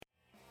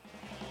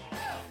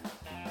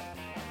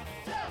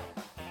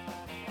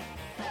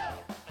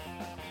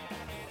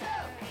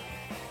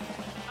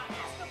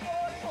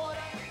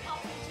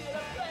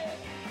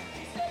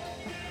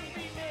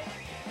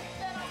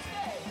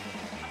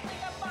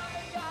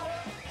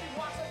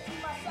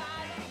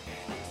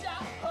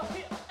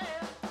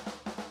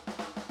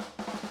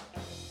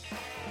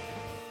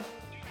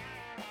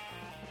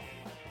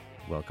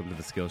Welcome to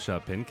the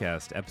Skillshop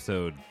Pincast,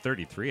 episode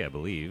 33, I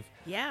believe.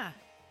 Yeah.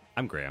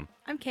 I'm Graham.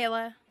 I'm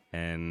Kayla.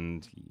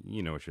 And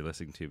you know what you're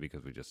listening to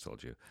because we just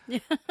told you.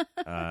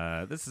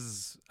 This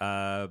is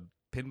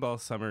Pinball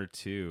Summer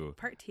 2.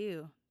 Part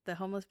 2, the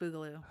Homeless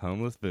Boogaloo.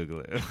 Homeless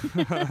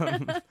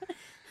Boogaloo.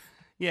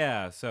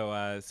 Yeah,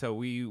 so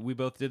we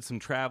both did some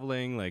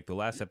traveling. Like, the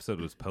last episode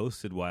was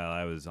posted while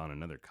I was on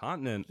another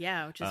continent.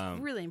 Yeah, which is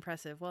really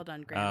impressive. Well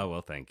done, Graham.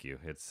 Well, thank you.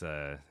 It's,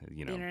 The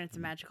internet's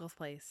a magical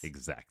place.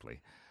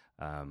 Exactly.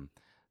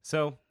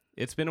 So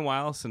it's been a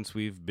while since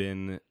we've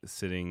been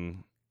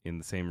sitting in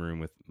the same room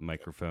with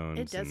microphones.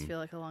 It does feel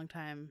like a long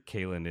time.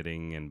 Kayla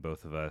knitting and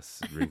both of us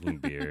drinking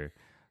beer.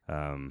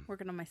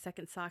 Working on my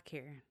second sock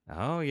here.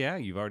 Oh, yeah.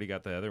 You've already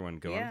got the other one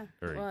going. Yeah.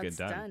 Well, good it's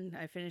done.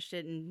 I finished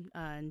it in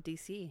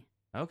DC.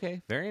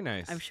 Okay. Very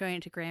nice. I'm showing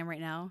it to Graham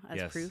right now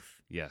as proof.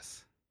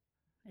 Yes.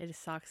 It is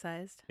sock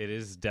sized. It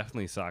is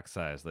definitely sock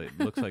sized. It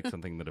looks like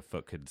something that a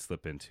foot could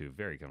slip into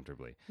very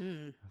comfortably.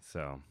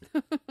 So,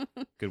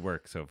 good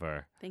work so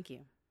far. Thank you.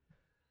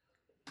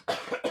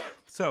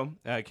 So,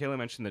 Kayla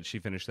mentioned that she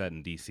finished that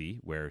in DC,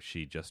 where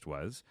she just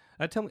was.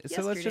 Tell me.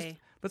 Yesterday. So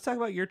let's talk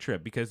about your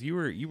trip, because you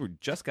were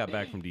just got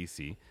back from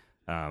DC,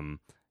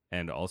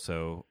 and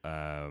also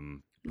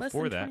Less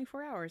before than that,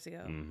 24 hours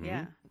ago. Mhm.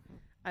 Yeah.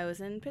 I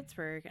was in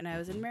Pittsburgh, and I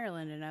was in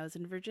Maryland, and I was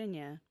in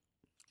Virginia.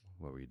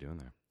 what were you doing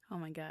there? Oh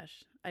my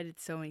gosh. I did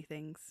so many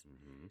things.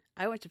 Mm-hmm.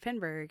 I went to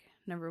Pinburg,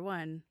 number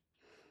one.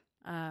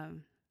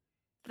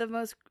 The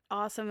most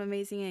awesome,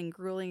 amazing, and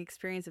grueling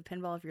experience of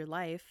pinball of your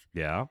life.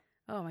 Yeah.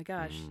 Oh my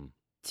gosh. Mm.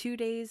 2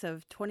 days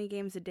of 20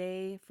 games a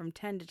day from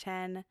 10 to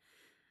 10.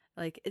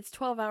 Like, it's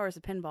 12 hours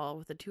of pinball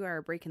with a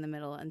 2-hour break in the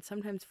middle and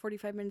sometimes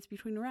 45 minutes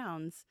between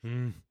rounds,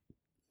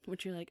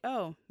 which you're like,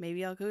 oh,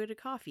 maybe I'll go get a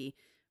coffee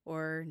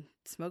or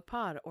smoke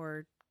pot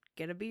or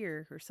get a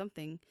beer or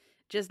something.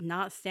 Just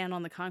not stand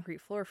on the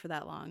concrete floor for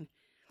that long.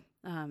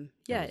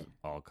 Yeah. It was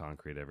all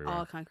concrete everywhere.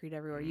 All concrete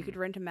everywhere. You could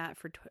rent a mat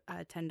for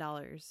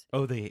 $10.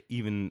 Oh, they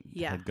even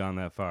had gone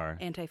that far.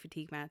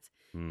 Anti-fatigue mats,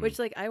 which,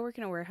 like, I work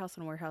in a warehouse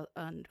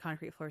on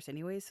concrete floors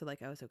anyway, so,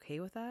 like, I was okay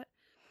with that.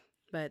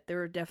 But there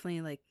were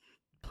definitely, like,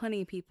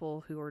 plenty of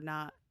people who were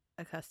not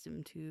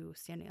accustomed to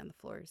standing on the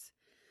floors.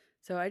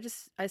 So I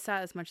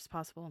sat as much as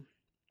possible.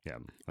 Yeah,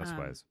 that's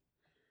wise.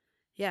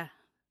 Yeah.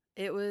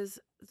 It was,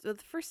 so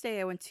the first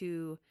day I went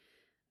to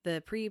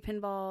the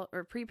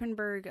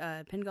pre-Pinburg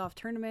pin golf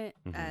tournament.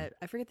 I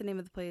forget the name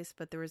of the place,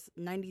 but there was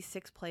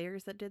 96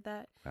 players that did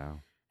that. Wow.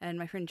 And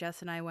my friend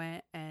Jess and I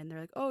went, and they're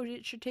like, oh,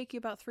 it should take you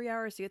about 3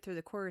 hours to get through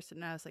the course.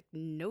 And I was like,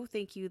 no,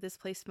 thank you. This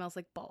place smells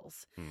like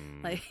balls.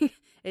 Like,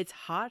 it's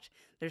hot.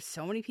 There's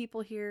so many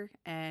people here,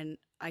 and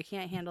I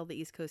can't handle the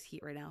East Coast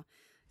heat right now.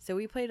 So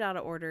we played out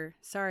of order.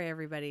 Sorry,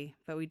 everybody,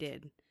 but we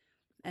did.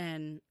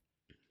 And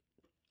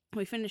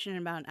we finished in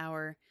about an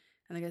hour.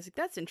 And the guy's like,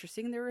 that's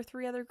interesting. There were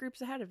 3 other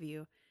groups ahead of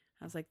you.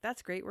 I was like,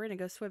 that's great. We're going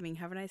to go swimming.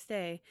 Have a nice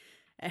day.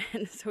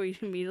 And so we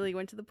immediately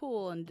went to the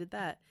pool and did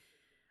that.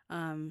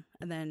 And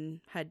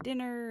then had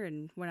dinner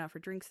and went out for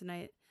drinks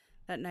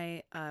that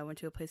night. I went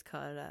to a place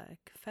called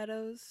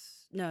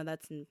Confettos. No,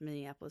 that's in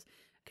Minneapolis.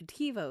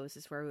 Cativos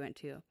is where we went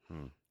to.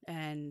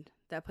 And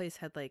that place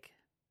had, like,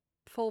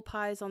 full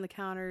pies on the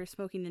counter,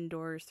 smoking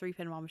indoors, 3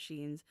 pinball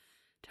machines,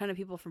 ton of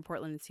people from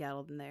Portland and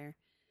Seattle in there.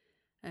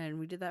 And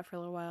we did that for a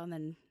little while. And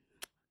then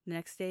the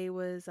next day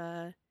was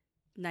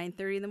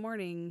 9:30 in the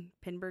morning,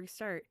 Pinburg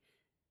start,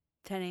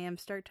 10 a.m.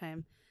 start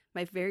time.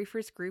 My very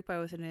first group, I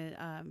was in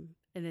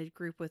a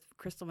group with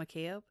Crystal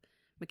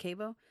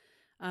McCabo.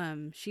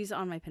 She's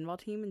on my pinball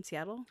team in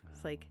Seattle.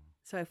 It's like,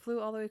 so I flew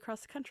all the way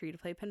across the country to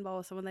play pinball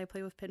with someone that I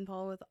play with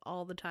pinball with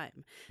all the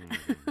time.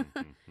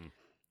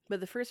 But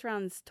the first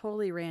round's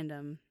totally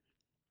random,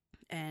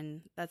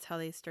 and that's how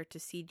they start to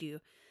seed you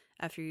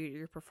after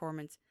your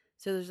performance.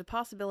 So there's a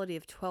possibility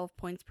of 12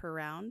 points per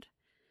round.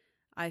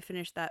 I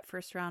finished that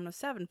first round with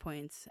 7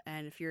 points,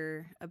 and if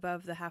you're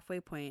above the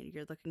halfway point,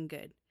 you're looking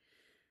good.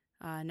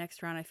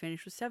 Next round, I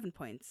finished with 7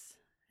 points,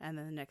 and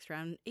then the next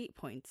round, 8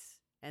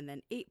 points, and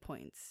then 8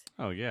 points.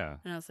 Oh, yeah.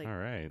 And I was like, all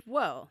right.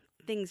 whoa,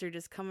 things are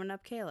just coming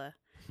up, Kayla.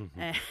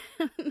 And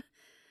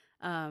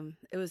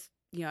it was,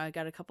 I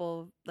got a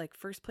couple, like,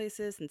 first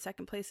places and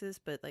second places,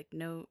 but, like,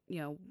 no,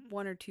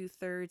 1 or 2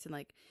 thirds and,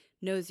 like,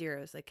 no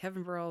zeros. Like,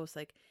 Kevin Burrell was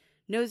like,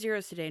 no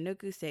zeros today, no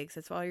goose eggs.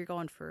 That's all you're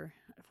going for.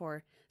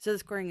 So the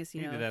scoring is,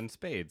 You did that in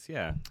spades,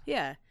 yeah.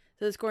 Yeah.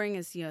 So the scoring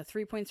is,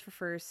 3 points for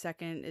first,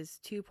 second is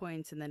 2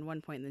 points, and then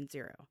 1 point, and then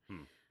 0.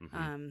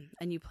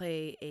 And you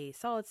play a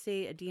solid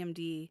state, a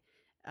DMD,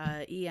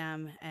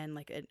 EM, and,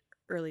 like, an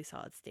early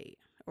solid state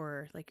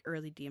or, like,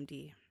 early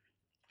DMD.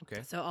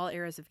 Okay. So all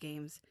eras of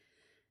games.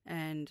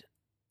 And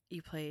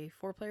you play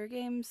 4-player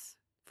games,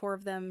 4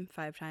 of them,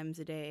 5 times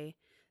a day.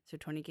 So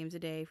 20 games a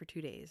day for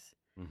 2 days.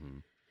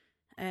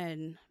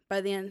 And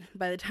by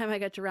the time I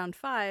got to round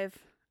 5,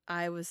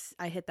 I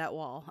hit that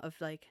wall of,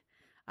 like,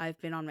 I've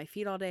been on my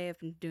feet all day. I've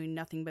been doing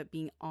nothing but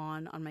being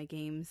on my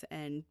games,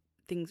 and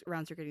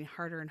rounds are getting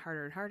harder and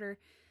harder and harder.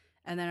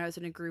 And then I was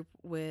in a group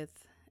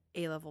with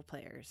A-level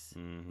players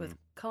with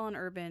Cullen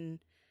Urban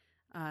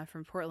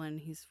from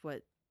Portland. He's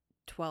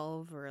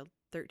 12 or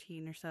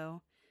 13 or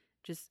so.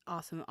 Just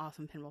awesome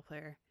pinball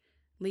player.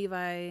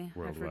 Levi.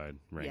 Worldwide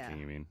ranking,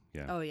 you mean?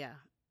 Yeah. Oh, yeah.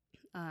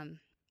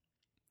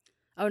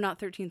 Not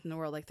 13th in the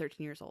world, like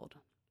 13 years old.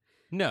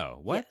 No.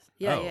 What?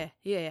 Yes.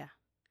 Yeah.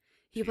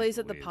 He Jeez plays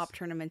at the Louise. pop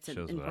tournaments in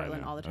Shows what I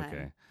Portland know. all the time.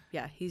 Okay.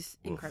 Yeah, he's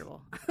Oof.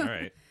 incredible. All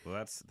right. Well,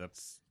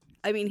 that's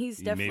I mean, he's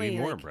definitely maybe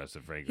more like,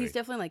 impressive, frankly. he's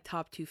definitely like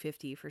top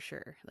 250 for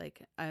sure.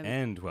 Like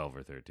and 12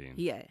 or 13.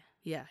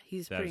 Yeah,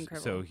 he's pretty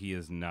incredible. So he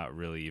has not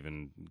really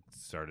even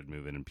started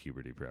moving in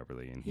puberty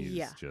properly, and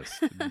he's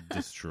just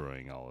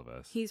destroying all of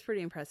us. He's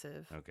pretty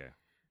impressive. Okay.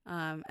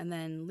 And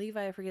then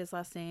Levi, I forget his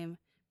last name,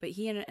 but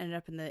he ended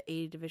up in the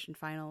A division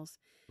finals.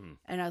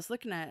 And I was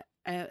looking at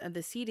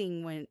the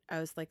seeding when I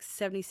was like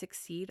 76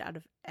 seed out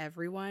of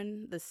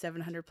everyone, the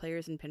 700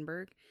 players in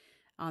Pinburg,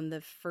 on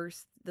the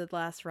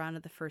last round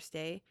of the first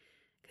day,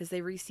 because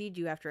they reseed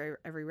you after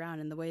every round.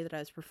 And the way that I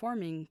was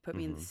performing put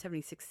me in the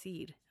 76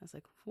 seed. I was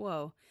like,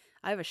 whoa,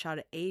 I have a shot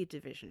at A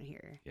division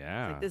here.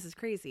 Yeah. Like, this is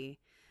crazy.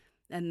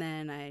 And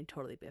then I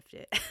totally biffed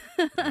it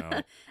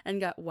No.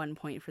 and got 1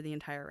 point for the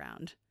entire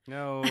round.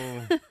 No.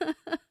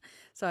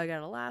 So I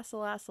got a last,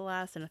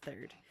 and a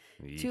third.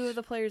 Yeesh. 2 of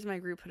the players in my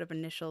group put up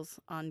initials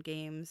on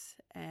games,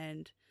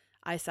 and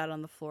I sat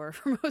on the floor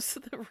for most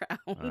of the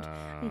round.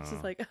 I'm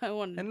just like, I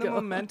want to And go. the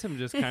momentum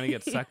just kind of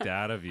gets sucked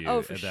out of you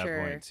at for that sure.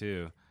 point,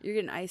 too. You're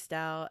getting iced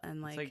out,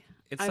 and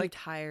It's I'm like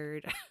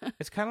tired.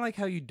 it's kind of like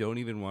how you don't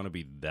even want to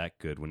be that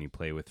good when you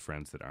play with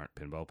friends that aren't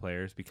pinball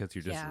players, because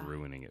you're just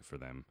ruining it for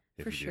them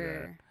if For you do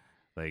sure.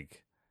 that.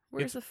 Like,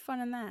 Where's the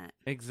fun in that?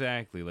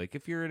 exactly. Like,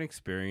 if you're an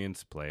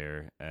experienced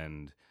player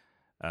and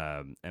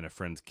a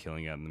friend's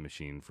killing out in the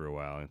machine for a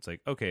while, and it's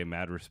like, okay,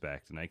 mad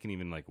respect, and I can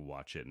even like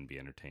watch it and be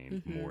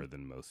entertained more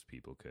than most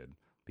people could,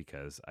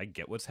 because I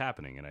get what's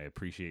happening and I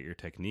appreciate your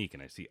technique,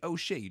 and I see, oh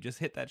shit, you just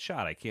hit that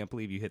shot. I can't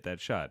believe you hit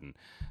that shot. And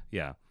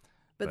yeah.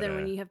 But then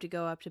when you have to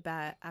go up to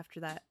bat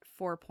after that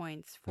 4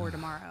 points for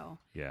tomorrow,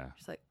 yeah,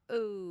 it's like,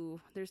 oh,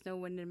 there's no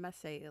wind in my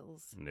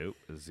sails. nope,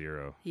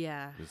 0.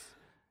 Yeah. Just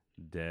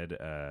dead.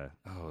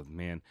 Oh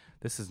man,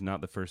 this is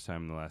not the first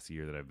time in the last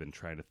year that I've been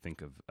trying to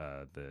think of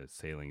the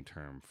sailing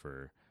term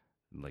for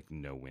like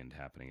no wind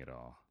happening at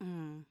all.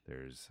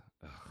 There's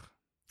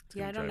it's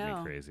gonna I don't drive know.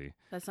 me crazy.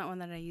 That's not one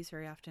that I use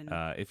very often.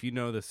 If you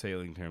know the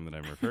sailing term that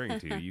I'm referring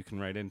to, you can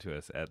write into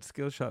us at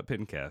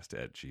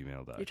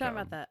skillshotpincast@gmail.com. You're talking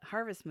about that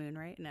harvest moon,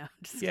 right? No.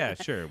 Just Yeah,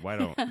 kidding. sure. Why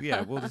don't?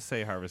 Yeah, we'll just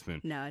say Harvest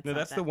Moon. No, it's No, not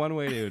that's that. the one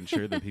way to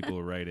ensure that people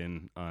will write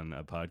in on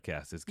a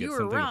podcast is get You were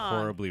something wrong.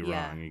 horribly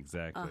Yeah. wrong.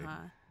 Exactly.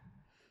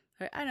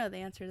 All right, I know the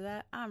answer to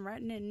that. I'm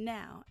writing it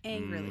now,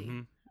 angrily.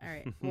 Mhm. All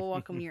right, we'll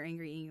welcome your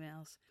angry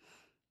emails.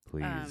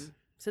 Please.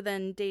 So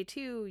then day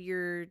 2,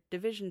 your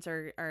divisions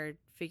are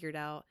figured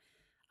out.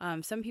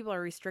 Some people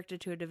are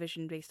restricted to a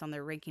division based on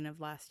their ranking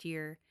of last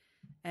year.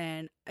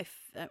 And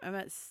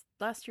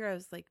last year I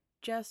was like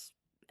just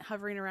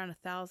hovering around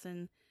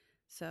 1,000.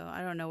 So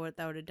I don't know what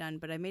that would have done,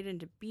 but I made it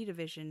into B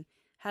division.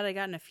 Had I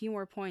gotten a few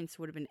more points, it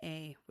would have been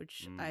A,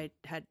 which I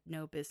had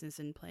no business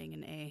in playing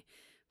in A.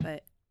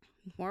 But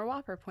more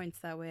Whopper points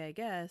that way, I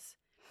guess.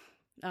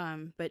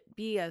 But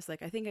B, I was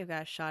like, I think I've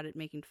got a shot at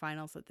making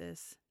finals at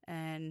this.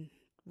 And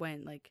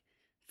went like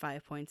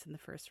 5 points in the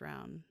first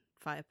round,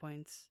 5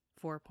 points,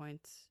 4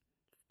 points.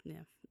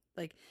 Yeah,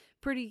 like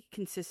pretty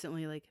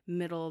consistently like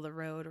middle of the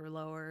road or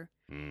lower.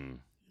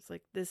 It's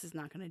like, this is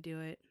not going to do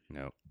it.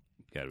 Nope.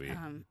 Gotta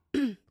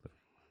be.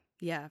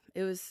 Yeah,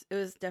 it was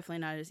definitely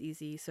not as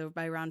easy. So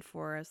by round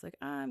 4, I was like,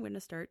 I'm going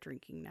to start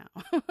drinking now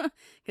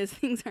because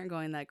things aren't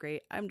going that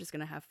great. I'm just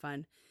going to have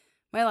fun.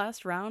 My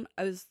last round,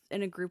 I was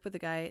in a group with a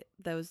guy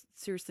that was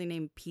seriously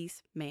named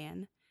Peace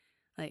Man.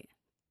 Like,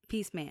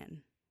 Peace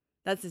Man.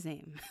 That's his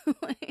name.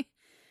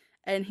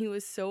 And he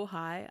was so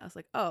high. I was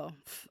like, oh,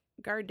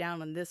 guard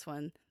down on this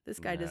one. This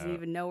guy doesn't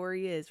even know where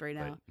he is right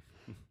now.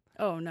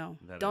 Oh, no.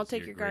 Don't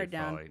take your guard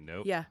down. Folly.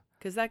 Nope. Yeah,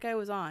 because that guy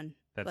was on.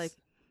 That's like,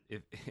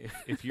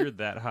 if you're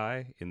that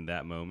high in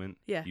that moment,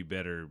 Yeah.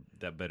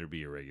 that better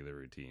be a regular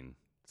routine.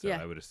 So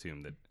Yeah. I would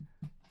assume that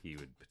he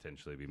would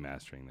potentially be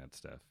mastering that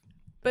stuff.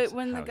 but That's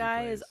when the how he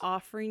guy is plays.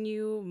 offering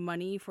you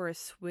money for a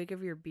swig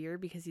of your beer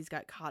because he's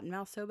got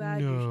cottonmouth so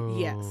bad, No.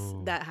 yes,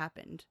 that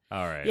happened.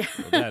 All right. Yeah.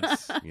 Well,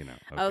 that's, I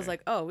was okay.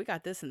 like, oh, we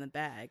got this in the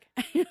bag.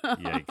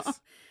 Yikes.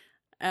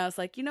 And I was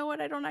like, you know what?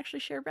 I don't actually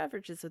share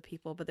beverages with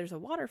people, but there's a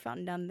water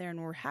fountain down there,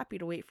 and we're happy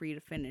to wait for you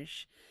to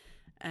finish.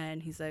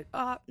 And he's like,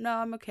 oh, no,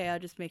 I'm okay. I'll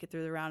just make it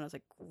through the round. I was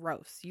like,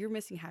 gross. You're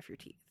missing half your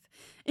teeth.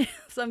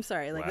 So I'm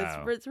sorry. Like,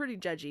 Wow. it's pretty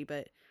judgy,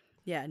 but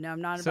yeah, no,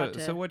 I'm not So, about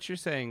to. so what you're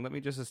saying, let me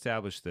just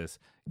establish this.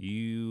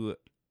 You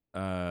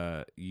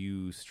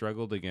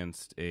struggled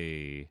against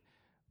the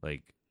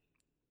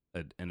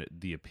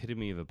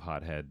epitome of a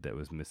pothead that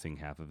was missing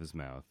half of his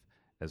mouth,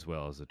 as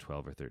well as a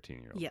 12 or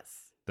 13-year-old.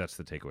 Yes. That's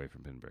the takeaway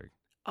from Pinburg.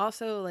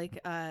 Also, like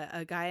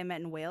a guy I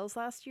met in Wales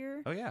last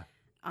year. Oh, yeah.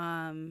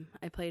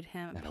 I played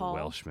him, And Paul. a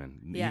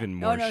Welshman. Yeah. Even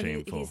more no,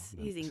 shameful.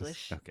 He's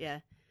English. Okay. Yeah.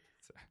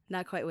 Sorry.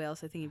 Not quite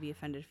Wales. I think he'd be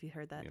offended if he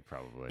heard that. Yeah,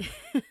 probably.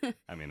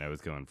 I mean, I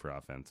was going for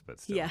offense, but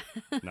still. Yeah.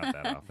 Not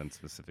that offense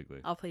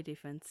specifically. I'll play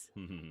defense.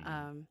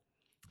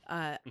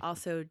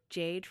 Also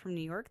Jade from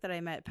New York that I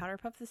met at Powder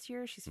Puff this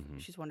year.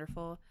 She's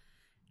wonderful.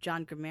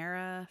 John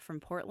Gamera from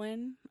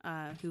Portland,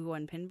 who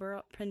won Pin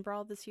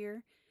Brawl this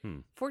year.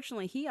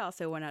 Fortunately, he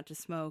also went out to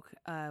smoke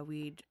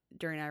weed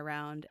during our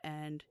round,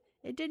 and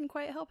it didn't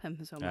quite help him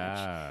so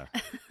much.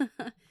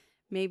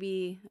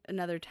 Maybe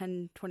another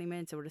 10, 20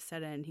 minutes it would have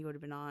set in, he would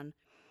have been on.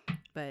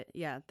 But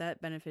yeah,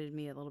 that benefited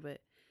me a little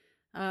bit.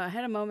 I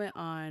had a moment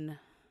on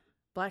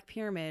Black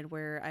Pyramid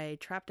where I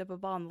trapped up a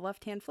ball on the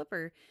left-hand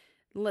flipper,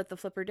 let the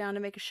flipper down to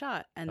make a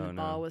shot, and the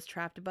ball was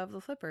trapped above the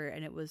flipper,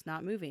 and it was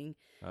not moving.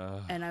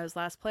 And I was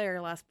last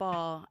player, last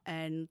ball,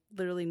 and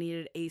literally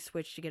needed a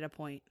switch to get a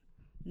point.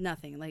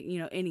 Nothing, like,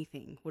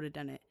 anything would have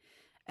done it.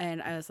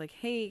 And I was like,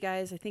 hey,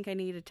 guys, I think I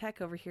need a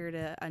tech over here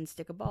to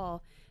unstick a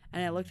ball.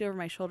 And I looked over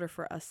my shoulder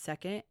for a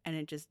second, and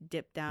it just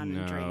dipped down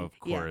and drained. Of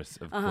course,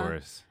 of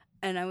course.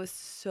 And I was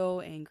so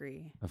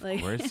angry. Of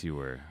course you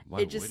were. Why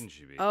wouldn't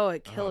you be? Oh,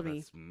 it killed me.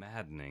 That's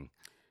maddening.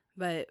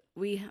 But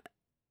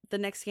the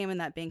next game in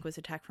that bank was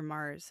Attack from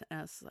Mars. And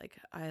I was like,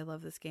 I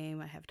love this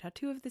game. I have a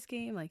tattoo of this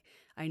game. Like,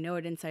 I know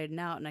it inside and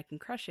out, and I can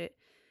crush it.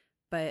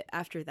 But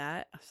after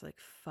that, I was like,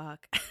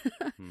 fuck.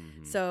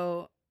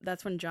 So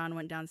that's when John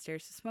went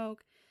downstairs to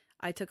smoke.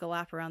 I took a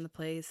lap around the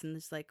place and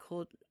just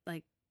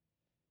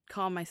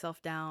calmed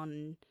myself down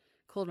and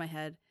cooled my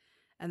head,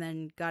 and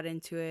then got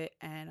into it.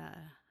 And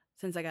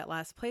since I got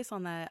last place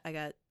on that, I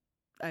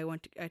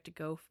had to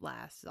go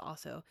last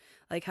also.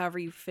 Like, however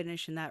you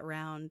finish in that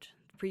round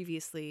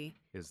previously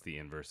is the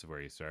inverse of where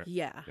you start.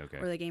 Yeah. Okay.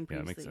 Or the game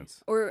previously. Yeah, that makes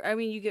sense. Or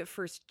you get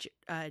first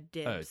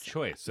dibs.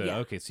 Choice. So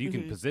okay, so you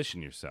can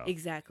position yourself.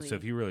 Exactly. So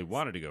if you really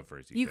wanted to go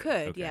first, you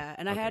could. Okay. Yeah.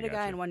 And I had a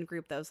guy in one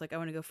group that was like, I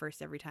want to go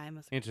first every time. I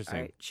was like, interesting.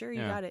 All right, sure,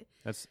 you got it.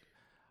 That's.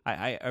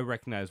 I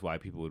recognize why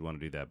people would want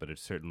to do that, but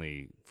it's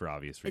certainly for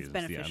obvious reasons.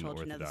 It's beneficial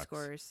to know the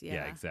scores.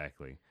 Yeah,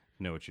 exactly.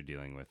 Know what you're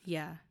dealing with.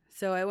 Yeah.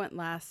 So I went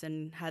last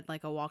and had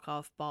like a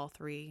walk-off ball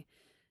 3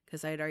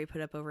 because I had already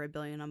put up over $1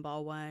 billion on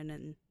ball 1,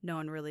 and no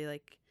one really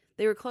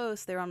they were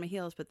close. They were on my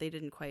heels, but they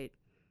didn't quite,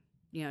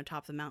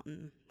 top the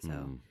mountain.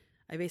 So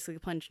I basically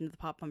plunged into the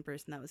pop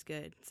pumpers, and that was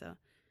good. So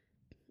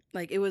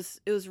it was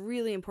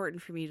really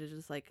important for me to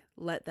just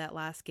let that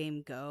last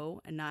game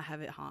go and not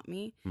have it haunt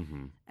me.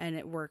 And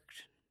it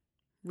worked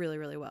really,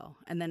 really well.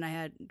 And then I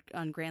had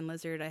on Grand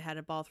Lizard, I had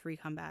a ball 3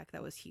 comeback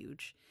that was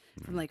huge,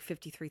 from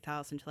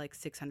 53,000 to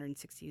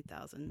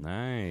 660,000.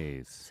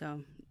 Nice.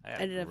 So I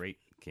had a great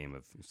game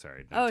of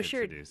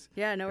sure.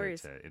 Yeah, no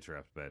worries. To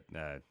interrupt, but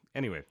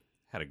anyway,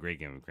 had a great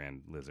game of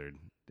Grand Lizard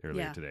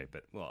earlier today.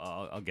 But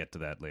I'll get to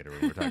that later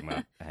when we're talking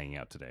about hanging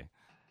out today.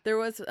 There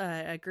was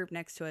a group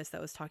next to us that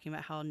was talking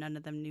about how none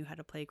of them knew how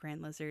to play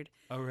Grand Lizard.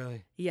 Oh,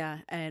 really? Yeah,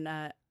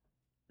 and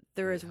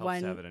there was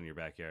one. Have it in your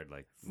backyard,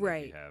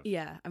 right? You have.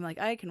 Yeah, I'm like,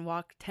 I can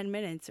walk 10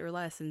 minutes or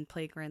less and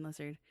play Grand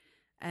Lizard.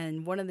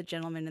 And one of the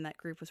gentlemen in that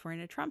group was wearing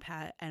a Trump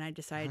hat, and I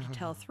decided to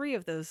tell 3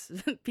 of those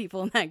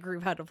people in that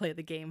group how to play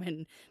the game,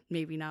 and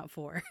maybe not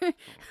 4.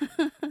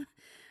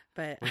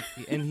 But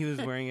and he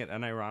was wearing it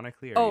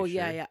unironically.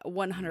 Yeah,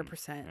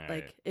 100%.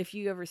 Right. If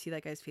you ever see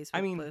that guy's face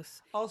up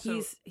close,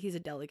 also he's a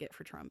delegate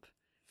for Trump.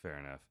 Fair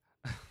enough.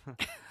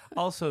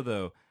 Also,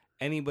 though,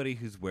 anybody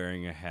who's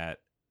wearing a hat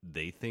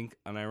they think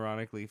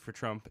unironically for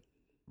Trump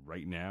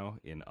right now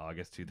in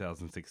August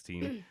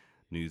 2016,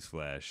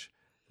 newsflash,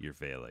 you're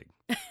failing.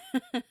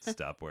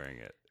 Stop wearing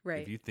it.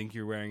 Right. If you think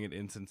you're wearing it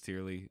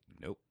insincerely,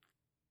 nope.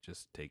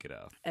 Just take it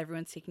off.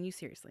 Everyone's taking you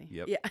seriously.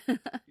 Yep. Yeah. You're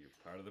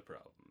part of the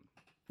problem.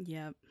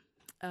 Yep.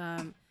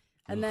 And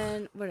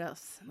then what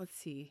else? Let's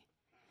see.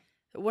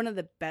 One of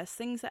the best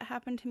things that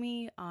happened to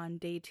me on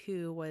day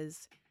 2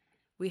 was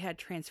we had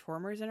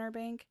Transformers in our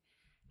bank,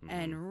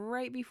 and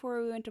right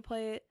before we went to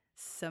play it,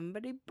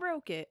 somebody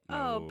broke it.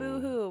 Oh,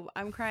 boo-hoo.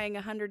 I'm crying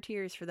 100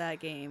 tears for that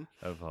game.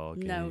 Of all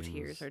games. No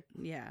tears.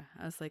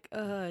 I was like,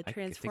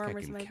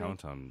 Transformers in my bank. I think I can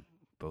count on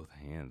both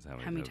hands how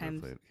many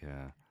times. Played.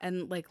 Yeah.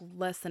 And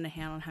less than a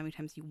hand on how many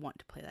times you want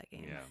to play that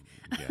game.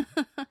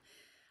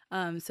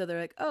 Yeah. So they're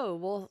like, oh,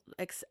 we'll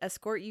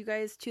escort you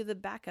guys to the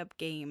backup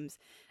games.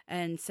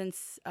 And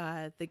since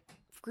the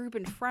group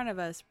in front of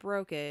us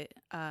broke it,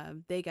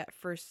 they got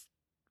first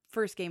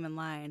game in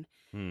line.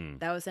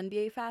 That was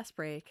NBA Fast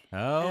Break. Oh,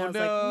 and I was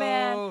like,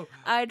 man,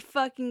 I'd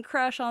fucking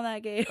crush on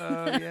that game.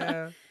 Oh,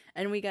 yeah.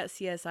 And we got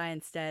CSI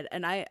instead.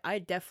 And I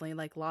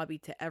definitely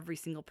lobbied to every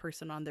single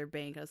person on their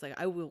bank. I was like,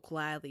 I will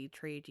gladly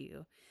trade you.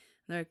 And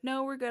they're like,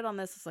 no, we're good on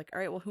this. It's like, all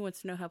right, well, who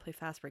wants to know how to play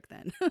Fast Break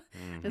then?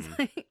 It's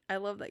like, I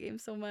love that game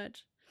so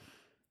much.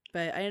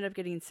 But I ended up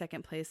getting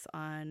second place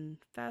on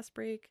Fast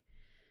Break.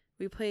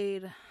 We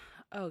played,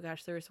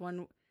 there was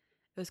one, it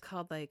was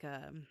called a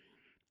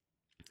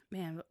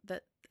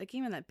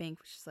game in that bank,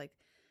 which is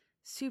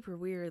super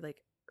weird,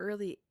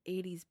 early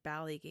 80s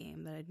ballet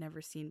game that I'd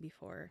never seen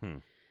before.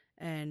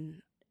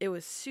 And it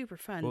was super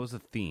fun. What was the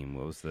theme?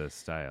 What was the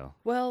style?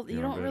 Well,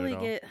 you don't really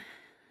get,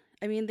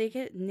 they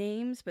get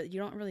names, but you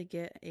don't really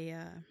get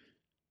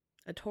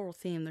a total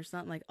theme. There's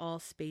not all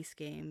space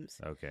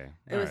games. Okay.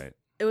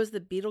 It was the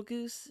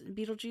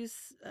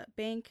Beetlejuice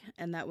bank,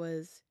 and that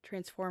was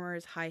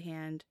Transformers, High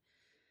Hand,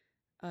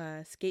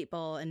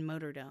 Skateball and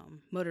Motordome.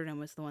 Motordome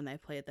was the one that I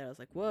played that I was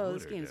like, whoa,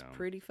 this game's Motordome.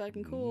 pretty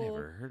fucking cool.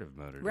 Never heard of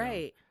Motordome.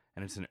 Right.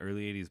 And it's an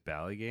early 80s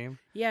Bally game?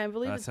 Yeah, I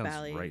believe that it's sounds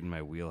Bally. right in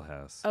my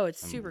wheelhouse. Oh,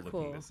 it's I'm super looking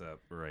cool. this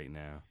up right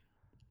now.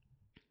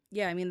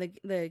 Yeah, I mean,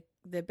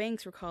 the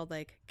banks were called,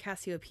 like,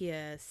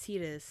 Cassiopeia,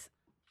 Cetus,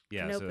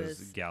 Yeah, Canopus,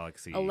 so it's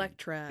Galaxy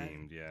Electra,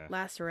 themed, yeah.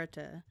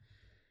 Lacerta,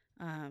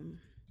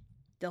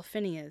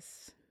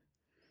 Delphinius.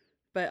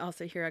 But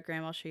also here at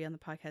Graham, I'll show you on the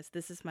podcast.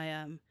 This is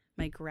my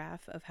my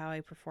graph of how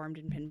I performed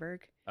in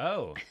Pinburg.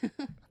 Oh.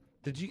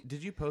 Did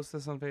you post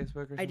this on Facebook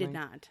or something? I did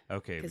not.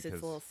 Okay, because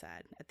it's a little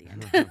sad at the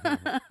end.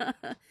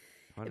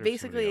 Wonder if Basically,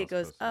 somebody it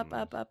goes else up,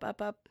 posted up, up,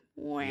 up, up.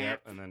 Wham.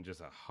 Yep, and then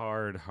just a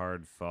hard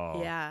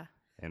fall. Yeah,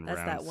 And that's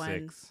round that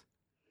one. 6.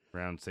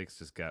 Round 6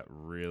 just got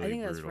really I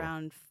think brutal. that was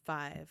round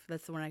 5.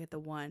 That's the one I get the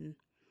 1.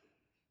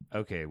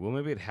 Okay, well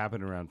maybe it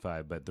happened in round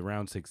 5, but the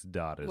round 6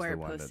 dot is Where the it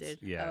one posted.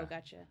 that's yeah. Oh,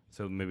 gotcha.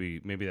 So maybe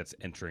that's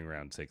entering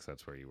round 6.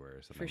 That's where you were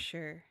or something. For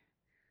sure.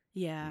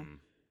 Yeah. Mm.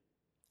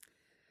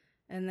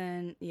 And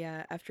then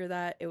after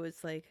that it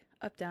was like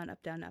up, down,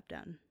 up, down, up,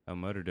 down. Oh,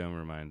 Motordome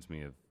reminds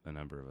me of a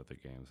number of other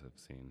games I've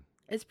seen.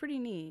 It's pretty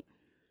neat.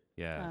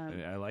 Yeah,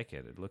 I like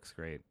it. It looks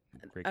great.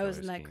 Great I was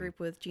color in that scheme. group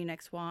with Gene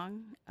X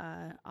Wong,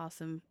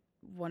 awesome,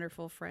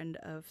 wonderful friend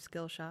of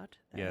Skillshot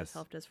that has Yes.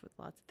 helped us with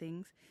lots of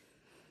things.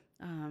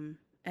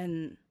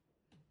 And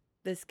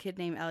this kid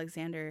named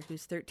Alexander,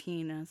 who's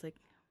 13, and I was like,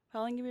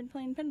 how long you been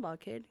playing pinball,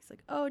 kid? He's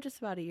like, oh, just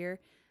about a year.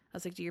 I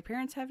was like, do your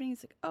parents have any?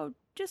 He's like, oh,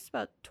 just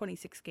about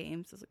 26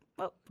 games. I was like,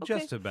 oh, okay.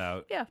 Just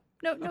about. Yeah,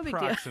 no big deal.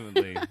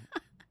 Approximately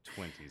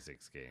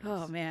 26 games.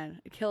 Oh man,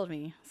 it killed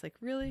me. It's like,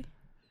 really?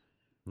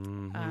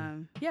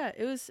 Mhm. Yeah,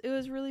 it was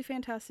really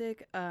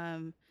fantastic.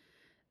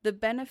 The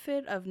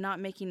benefit of not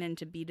making it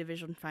into B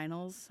Division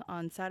finals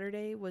on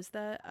Saturday was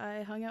that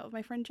I hung out with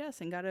my friend Jess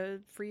and got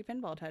a free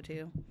pinball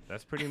tattoo.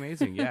 That's pretty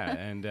amazing. Yeah,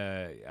 and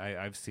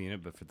I've seen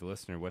it, but for the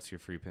listener, what's your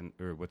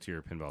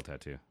pinball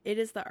tattoo? It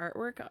is the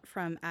artwork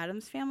from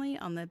Adam's Family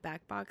on the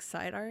back box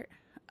side art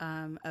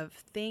of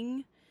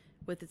Thing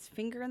with its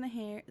finger in the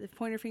hair, the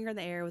pointer finger in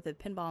the air with a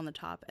pinball on the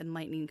top and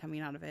lightning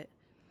coming out of it.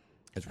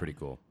 It's pretty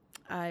cool.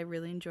 I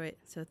really enjoy it.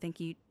 So thank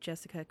you,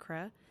 Jessica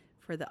Kreh,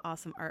 for the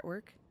awesome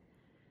artwork.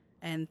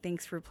 And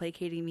thanks for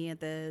placating me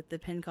at the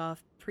Pin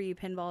Golf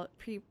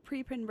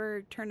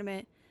pre-Pinburg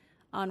tournament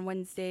on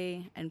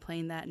Wednesday and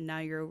playing that, and now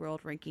you're a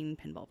world ranking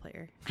pinball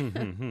player.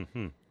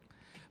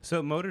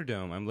 So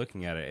Motordome, I'm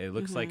looking at it. It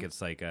looks like it's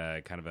like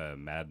a kind of a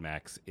Mad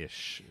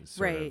Max-ish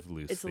sort of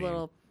loose It's theme. a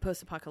little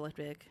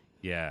post-apocalyptic.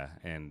 Yeah,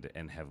 and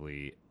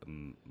heavily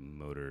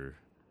motor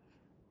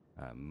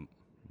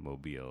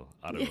automobile.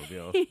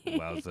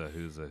 Wowza,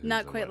 who's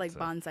Not quite like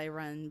Bonsai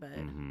Run,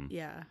 but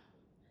yeah.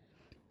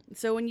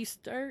 So when you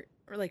start,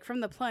 or like from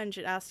the plunge,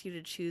 it asks you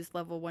to choose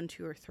level 1,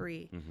 2, or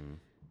 3. Mm-hmm.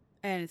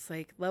 And it's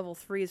like level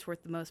 3 is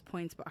worth the most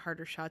points, but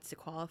harder shots to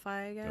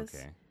qualify, I guess.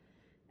 Okay.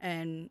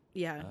 And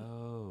yeah.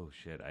 Oh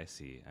shit! I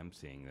see. I'm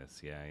seeing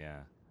this. Yeah.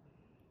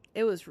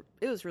 It was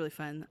really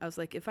fun. I was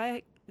like, if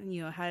I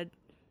had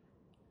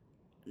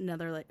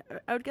another, like,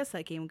 I would guess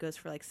that game goes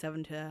for like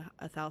 $700 to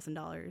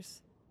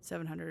 $1,000,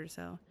 $700 or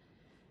so.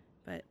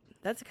 But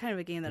that's the kind of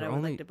a game that I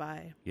would like to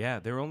buy. Yeah,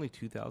 there were only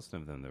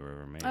 2,000 of them that were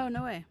ever made. Oh,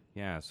 no way.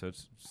 Yeah, so it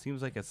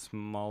seems like a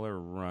smaller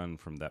run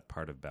from that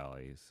part of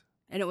Bally's.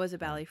 And it was a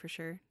Bally for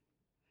sure.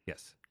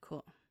 Yes,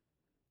 Cool.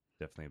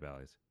 definitely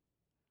Bally's.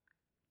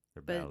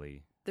 Or But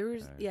Bally. There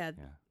was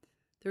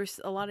there was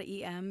a lot of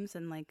EMs,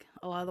 and like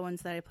a lot of the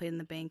ones that I played in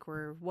the bank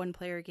were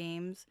 1-player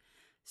games.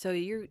 So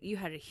you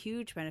had a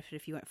huge benefit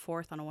if you went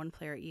 4th on a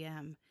 1-player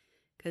EM,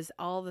 because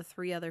all the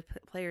 3 other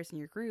players in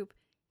your group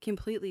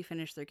completely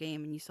finished their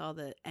game, and you saw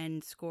the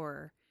end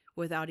score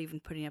without even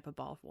putting up a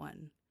ball of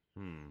 1.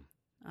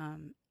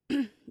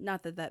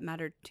 Not that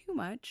mattered too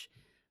much,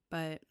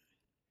 but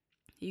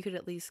you could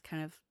at least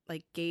kind of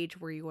like gauge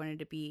where you wanted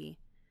to be,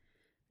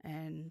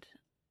 and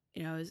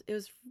it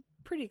was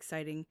pretty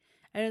exciting.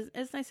 And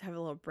it's nice to have a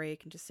little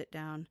break and just sit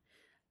down.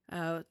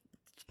 The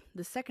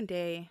second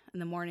day in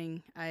the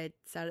morning, I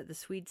sat at the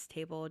Swedes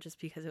table just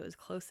because it was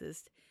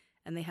closest,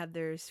 and they had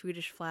their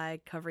Swedish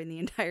flag covering the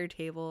entire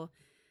table,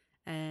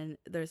 and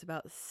there's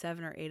about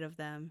 7 or 8 of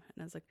them.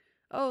 And I was like,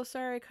 oh,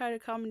 sorry, I kind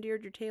of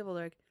commandeered your table.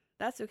 They're like,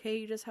 that's okay,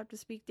 you just have to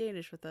speak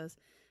Danish with us.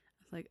 I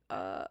was like,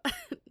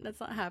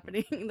 that's not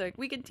happening. They're like,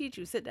 we can teach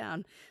you, sit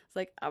down. It's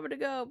like, I'm gonna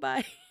go,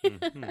 bye.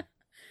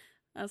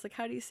 I was like,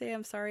 how do you say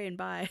I'm sorry and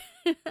bye?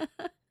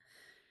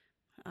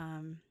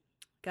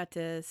 Got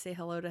to say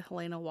hello to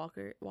Helena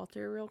Walter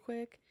real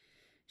quick.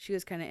 She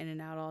was kind of in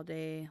and out all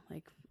day.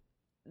 Like,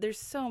 there's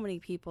so many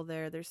people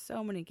there. There's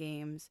so many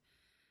games.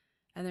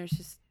 And there's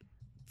just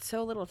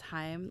so little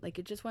time. Like,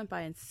 it just went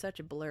by in such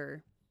a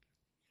blur.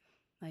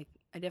 Like,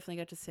 I definitely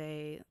got to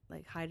say,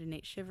 like, hi to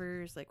Nate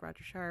Shivers, like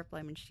Roger Sharp,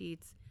 Lyman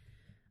Sheets.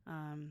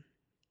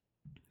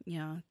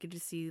 Good to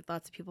see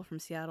lots of people from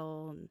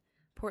Seattle and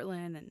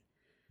Portland, and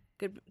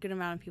good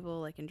amount of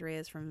people like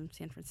Andreas from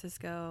San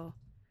Francisco.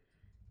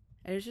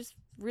 It was just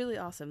really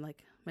awesome.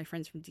 Like, my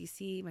friends from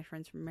DC, my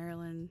friends from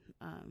Maryland.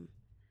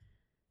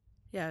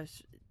 It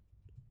was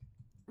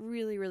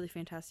really, really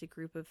fantastic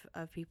group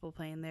of people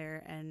playing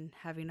there and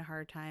having a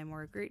hard time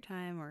or a great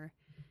time or,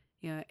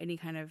 any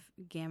kind of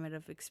gamut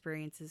of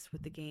experiences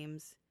with the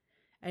games.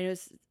 And it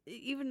was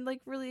even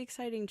like really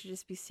exciting to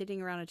just be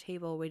sitting around a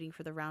table waiting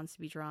for the rounds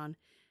to be drawn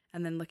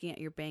and then looking at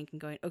your bank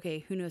and going,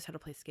 okay, who knows how to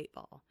play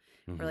skateball?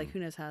 Or like, who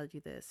knows how to do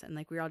this? And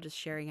like, we're all just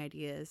sharing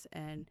ideas.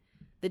 And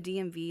the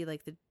DMV,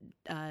 like the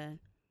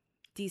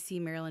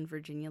DC, Maryland,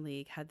 Virginia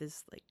League had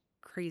this like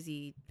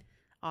crazy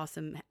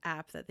awesome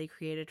app that they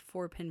created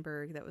for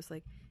Pinburgh that was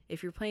like,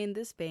 if you're playing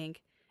this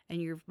bank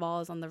and your ball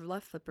is on the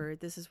left flipper,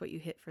 this is what you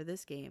hit for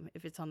this game.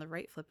 If it's on the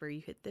right flipper,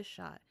 you hit this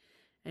shot.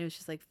 And it was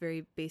just like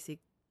very basic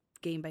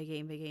game by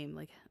game by game,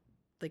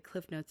 like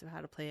cliff notes of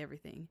how to play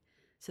everything.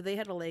 So they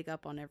had a leg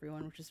up on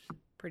everyone, which is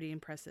pretty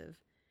impressive.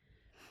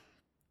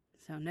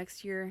 So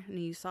next year,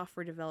 new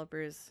software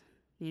developers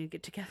need to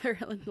get together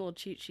a little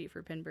cheat sheet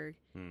for Pinburgh.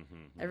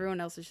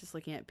 Everyone else is just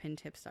looking at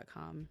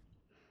pintips.com.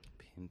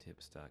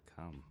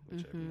 Pintips.com,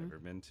 which I've never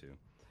been to.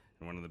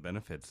 And one of the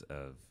benefits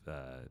of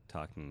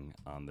talking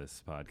on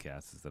this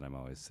podcast is that I'm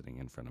always sitting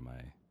in front of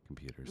my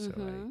computer.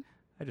 So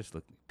I just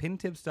look.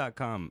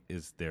 Pintips.com,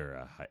 is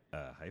there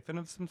a hyphen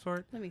of some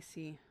sort? Let me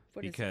see.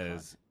 What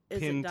because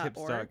is it called?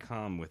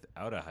 pintips.com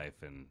without a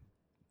hyphen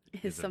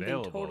is something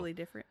available. Totally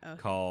different. Oh.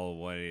 Call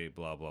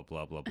blah blah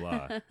blah blah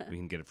blah. We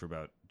can get it for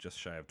about just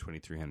shy of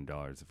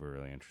 $2,300 if we're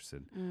really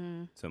interested.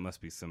 So it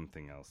must be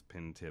something else.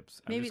 Pin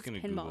tips. Maybe I'm just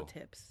it's gonna pinball Google.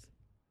 tips.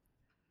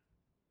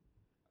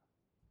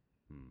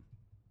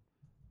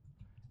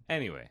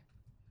 Anyway,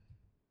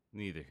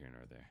 neither here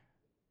nor there.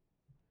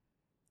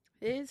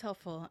 It is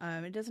helpful.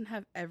 It doesn't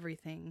have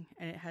everything,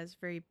 and it has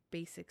very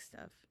basic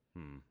stuff.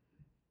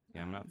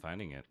 Yeah, I'm not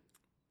finding it.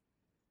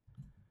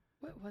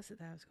 What was it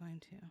that I was going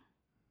to?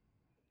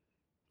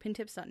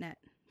 Pintips.net.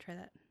 Try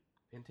that.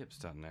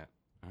 Pintips.net.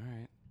 All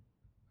right.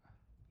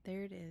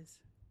 There it is.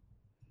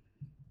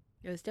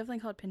 It was definitely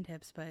called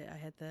Pintips, but I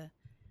had the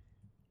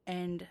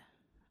end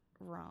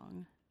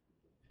wrong.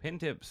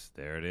 Pintips.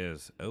 There it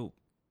is. Oh,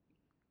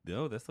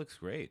 this looks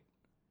great.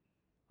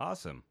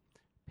 Awesome.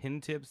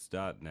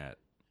 Pintips.net.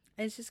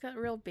 It's just got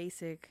real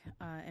basic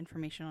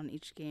information on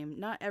each game.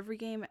 Not every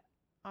game,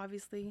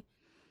 obviously,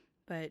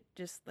 but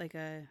just like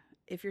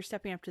if you're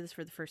stepping up to this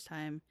for the first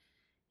time,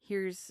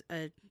 here's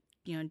a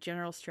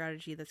general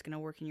strategy that's going to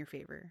work in your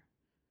favor.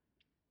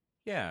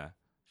 Yeah,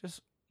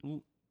 just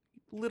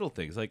little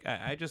things. Like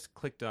I just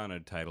clicked on a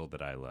title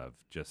that I love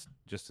just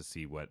to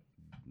see what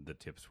the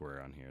tips were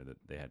on here that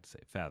they had to say.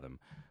 Fathom.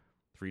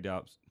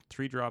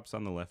 3 drops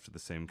on the left of the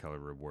same color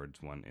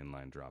rewards 1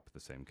 inline drop of the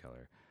same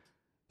color.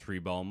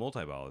 3-ball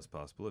multi-ball is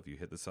possible. If you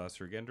hit the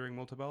saucer again during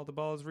multi-ball, the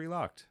ball is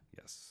relocked.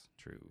 Yes,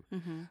 true.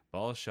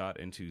 Ball shot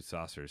into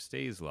saucer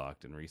stays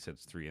locked and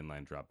resets 3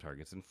 inline drop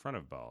targets in front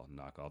of ball.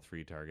 Knock all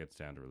 3 targets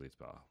down to release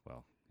ball.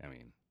 Well, I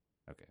mean,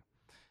 okay.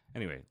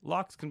 Anyway,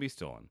 locks can be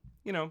stolen.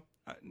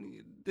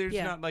 There's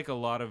not like a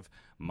lot of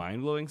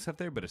mind-blowing stuff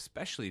there, but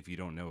especially if you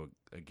don't know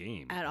a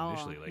game at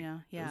initially, all. like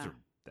yeah.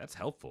 That's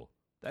helpful.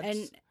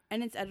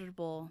 And it's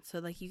editable, so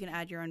like you can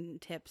add your own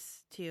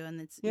tips too,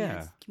 and it's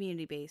it's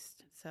community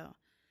based, so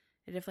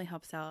it definitely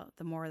helps out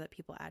the more that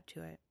people add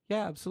to it.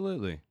 Yeah,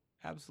 absolutely.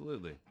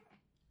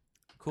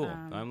 Cool.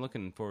 I'm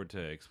looking forward to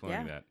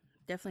exploring that.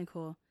 Definitely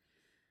cool.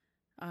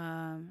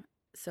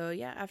 So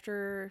yeah,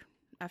 after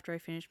I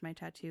finished my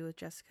tattoo with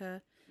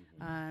Jessica,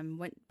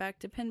 went back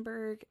to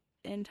Pinburgh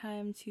in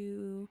time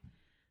to,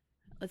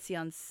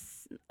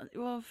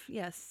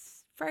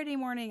 Friday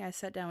morning I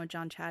sat down with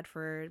John Chad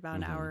for about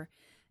an hour,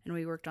 and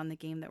we worked on the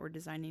game that we're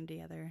designing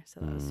together.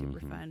 So that was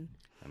super fun.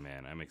 Oh,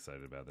 man, I'm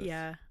excited about this.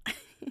 Yeah,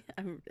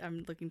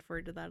 I'm looking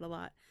forward to that a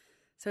lot.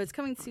 So it's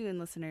coming soon,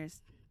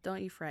 listeners.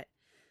 Don't you fret.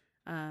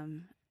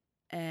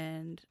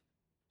 And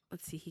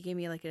let's see, he gave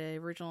me like an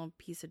original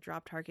piece of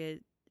drop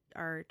target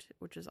art,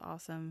 which is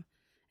awesome.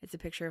 It's a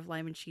picture of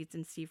Lyman Sheets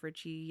and Steve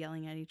Ritchie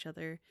yelling at each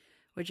other,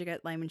 which I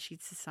got Lyman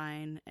Sheets to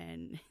sign.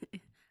 And I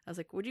was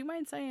like, would you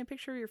mind signing a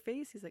picture of your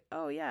face? He's like,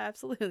 oh yeah,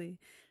 absolutely.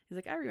 He's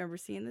like, I remember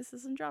seeing this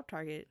in Drop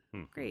Target.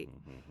 Great.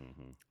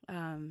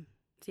 So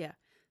yeah,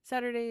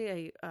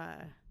 Saturday,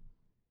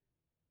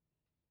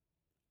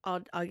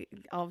 I'll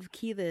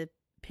key the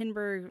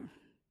Pinburgh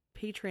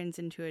patrons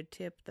into a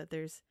tip that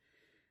there's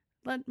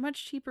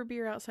much cheaper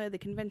beer outside the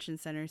convention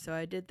center. So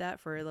I did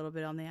that for a little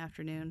bit on the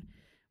afternoon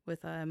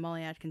with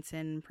Molly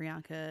Atkinson,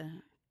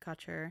 Priyanka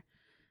Kachar.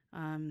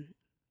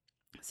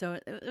 So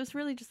it was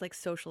really just like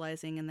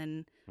socializing and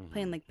then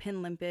playing like Pin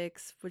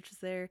Olympics, which is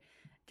there.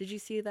 Did you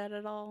see that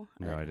at all?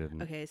 No, I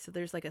didn't. Okay, so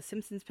there's like a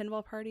Simpsons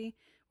pinball party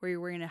where you're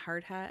wearing a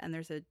hard hat and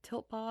there's a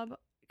tilt bob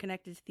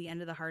connected to the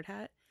end of the hard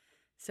hat.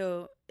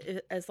 So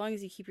as long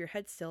as you keep your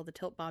head still, the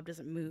tilt bob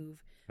doesn't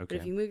move. Okay. But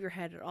if you move your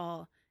head at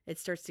all, it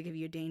starts to give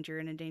you a danger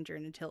and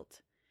a tilt.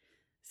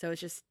 So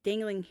it's just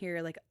dangling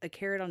here like a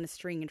carrot on a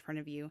string in front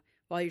of you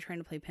while you're trying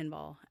to play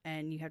pinball,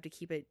 and you have to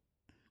keep it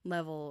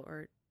level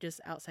or just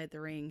outside the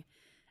ring.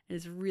 And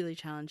it's really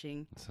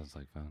challenging. That sounds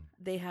like fun.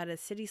 They had a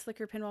City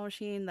Slicker pinball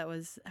machine that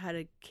had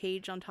a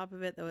cage on top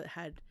of it that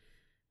had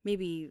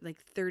maybe like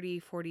 30,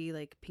 40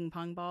 like ping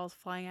pong balls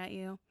flying at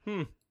you.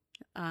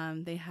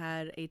 They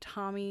had a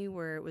Tommy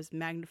where it was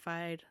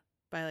magnified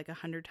by like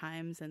 100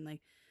 times, and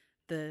like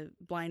the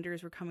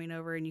blinders were coming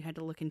over, and you had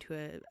to look into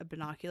a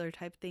binocular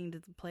type thing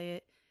to play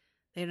it.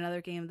 They had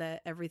another game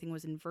that everything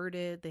was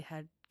inverted. They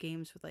had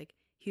games with like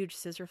huge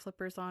scissor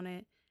flippers on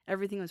it.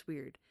 Everything was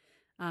weird.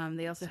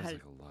 They also Sounds had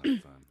like a lot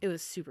of fun. it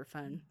was super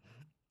fun.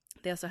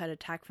 They also had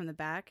Attack from the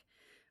Back,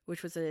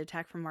 which was an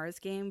Attack from Mars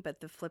game,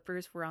 but the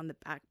flippers were on the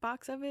back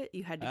box of it.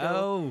 You had to go.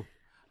 Oh,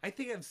 I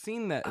think I've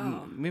seen that.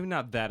 Oh. Maybe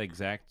not that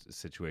exact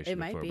situation It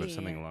might before, but be.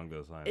 something along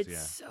those lines. It's Yeah.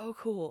 so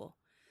cool.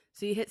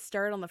 So you hit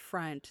start on the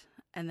front,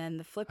 and then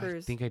the I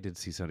flippers. think I did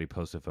see somebody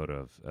post a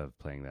photo of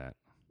playing that.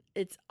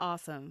 It's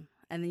awesome.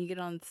 And then you get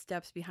on the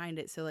steps behind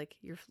it. So like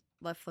your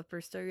left flipper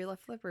is still your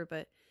left flipper,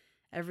 but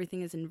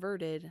everything is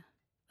inverted.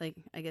 Like,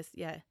 I guess,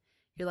 yeah,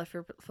 your left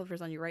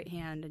flipper's on your right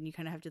hand, and you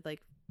kind of have to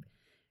like,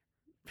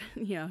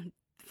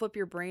 flip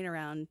your brain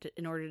around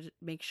in order to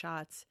make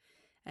shots.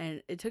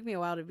 And it took me a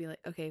while to be like,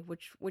 okay,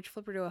 which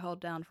flipper do I hold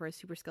down for a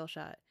super skill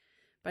shot?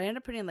 But I ended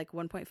up putting like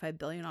 1.5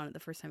 billion on it the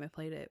first time I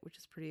played it, which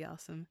is pretty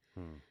awesome.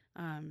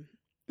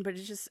 But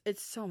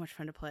it's so much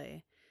fun to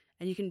play.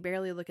 And you can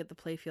barely look at the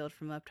play field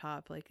from up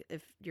top. Like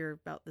if you're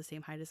about the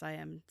same height as I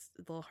am, it's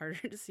a little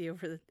harder to see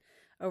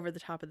over the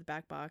top of the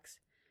back box.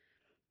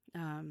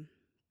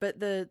 But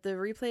the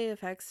Replay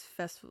FX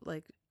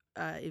festival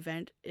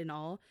event in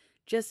all,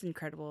 just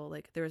incredible.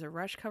 Like there was a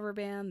Rush cover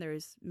band, there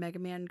was Mega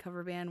Man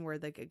cover band where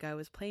like a guy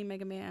was playing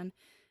Mega Man,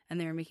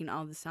 and they were making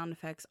all the sound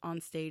effects on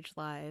stage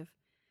live.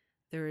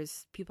 There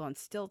was people on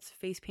stilts,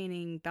 face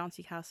painting,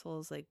 bouncy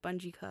castles, like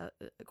bungee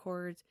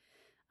cords,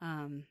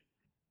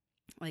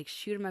 like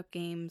shoot 'em up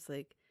games,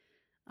 like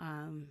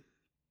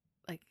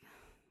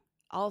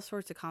all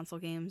sorts of console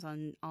games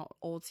on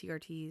old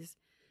CRTs.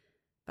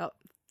 About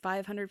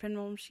 500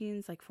 pinball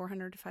machines, like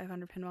 400 to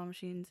 500 pinball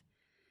machines.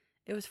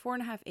 It was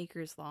 4.5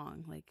 acres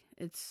long. Like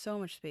it's so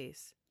much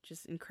space,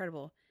 just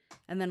incredible.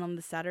 And then on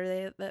the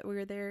Saturday that we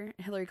were there,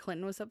 Hillary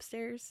Clinton was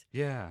upstairs.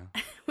 Yeah.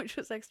 Which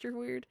was extra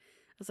weird.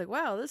 I was like,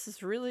 wow, this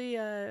is really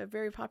a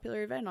very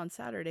popular event on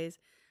Saturdays.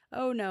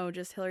 Oh no,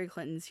 just Hillary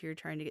Clinton's here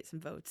trying to get some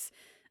votes.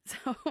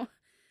 So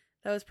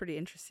that was pretty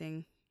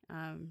interesting.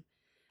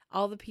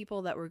 All the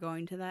people that were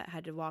going to that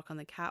had to walk on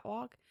the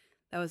catwalk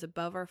that was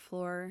above our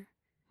floor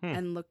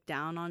and look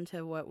down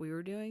onto what we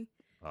were doing.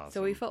 Awesome.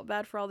 So we felt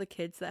bad for all the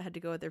kids that had to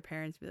go with their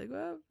parents and be like,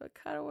 well, I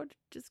kind of want to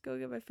just go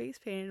get my face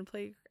painted and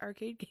play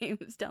arcade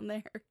games down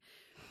there.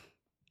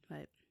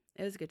 But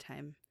it was a good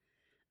time.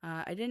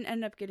 I didn't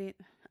end up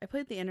I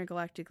played the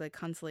Intergalactic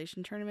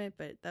consolation tournament,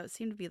 but that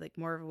seemed to be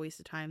more of a waste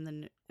of time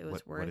than it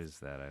was worth. What is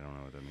that? I don't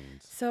know what that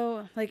means.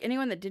 So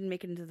anyone that didn't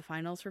make it into the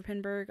finals for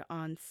Pinburg,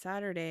 on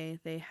Saturday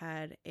they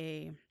had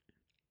a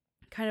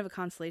kind of a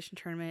consolation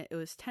tournament. It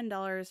was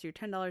 $10. Your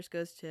 $10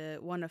 goes to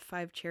one of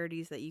 5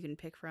 charities that you can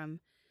pick from.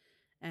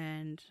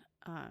 And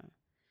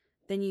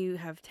then you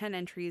have 10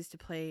 entries to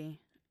play.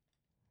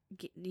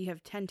 You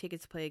have 10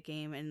 tickets to play a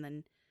game, and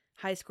then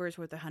high scores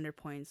worth 100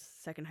 points,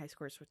 second high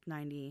scores worth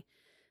 90,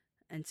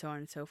 and so on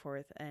and so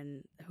forth.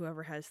 And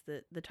whoever has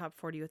the top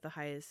 40 with the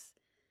highest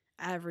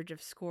average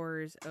of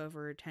scores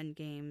over 10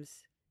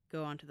 games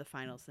go on to the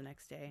finals the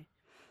next day.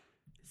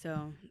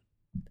 So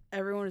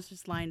everyone was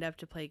just lined up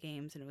to play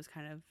games, and it was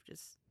kind of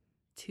just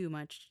too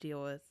much to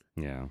deal with.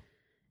 Yeah.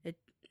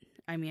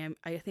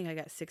 I think I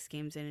got 6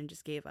 games in and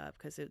just gave up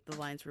because the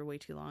lines were way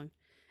too long.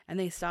 And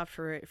they stopped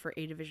for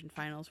A Division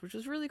finals, which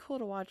was really cool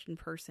to watch in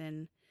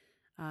person.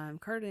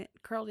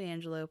 Carl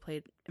D'Angelo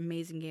played an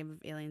amazing game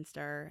of Alien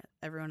Star.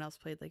 Everyone else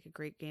played a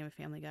great game of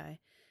Family Guy.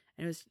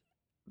 And it was,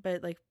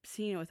 but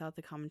seeing it without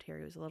the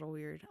commentary was a little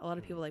weird. A lot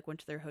of people went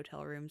to their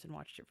hotel rooms and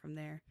watched it from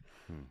there.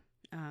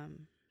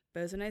 But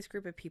it was a nice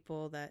group of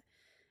people that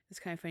it was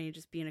kind of funny to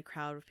just be in a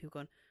crowd with people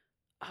going,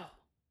 oh,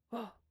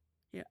 whoa,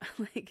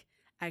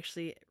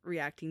 actually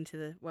reacting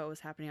to what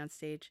was happening on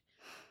stage,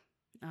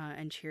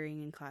 and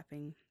cheering and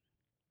clapping.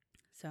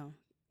 So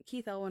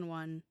Keith Elwin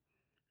won.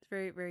 It's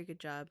very, very good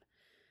job.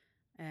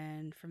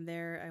 And from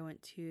there, I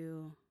went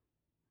to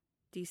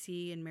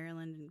DC and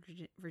Maryland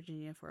and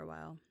Virginia for a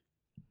while.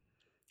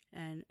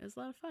 And it was a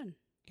lot of fun.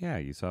 Yeah,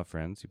 you saw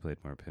friends. You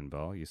played more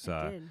pinball. You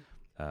saw I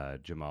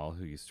did. Jamal,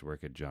 who used to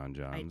work at John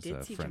John's,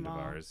 did see friend Jamal.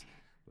 of ours,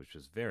 which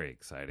was very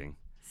exciting.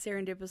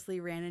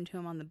 Serendipitously ran into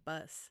him on the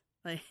bus.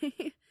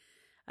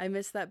 I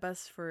missed that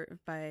bus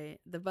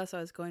the bus I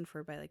was going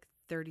for by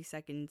 30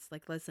 seconds,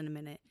 less than a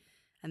minute.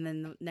 And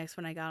then the next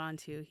one I got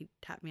onto, he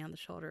tapped me on the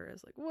shoulder. I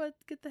was like, what?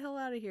 Get the hell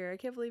out of here. I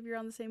can't believe you're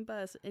on the same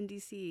bus in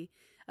DC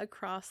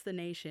across the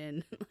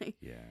nation.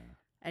 Yeah.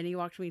 And he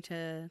walked me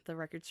to the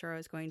record store I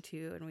was going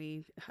to, and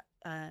we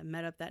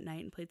met up that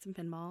night and played some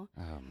pinball.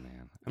 Oh,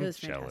 man. It was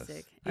jealous.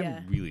 fantastic.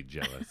 Yeah. I'm really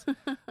jealous.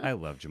 I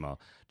love Jamal.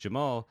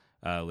 Jamal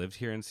lived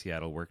here in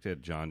Seattle, worked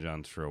at John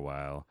John's for a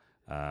while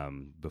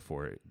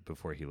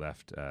before he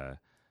left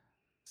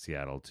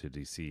Seattle to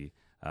DC.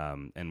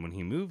 And when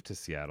he moved to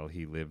Seattle,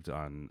 he lived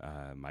on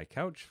my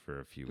couch for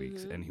a few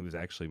weeks, and he was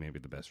actually maybe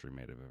the best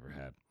roommate I've ever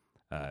had.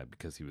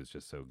 Because he was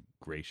just so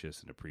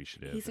gracious and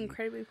appreciative. He's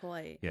incredibly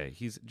polite. Yeah,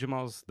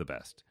 Jamal's the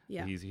best.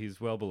 Yeah.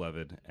 He's well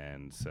beloved,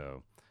 and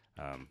so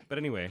But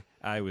anyway,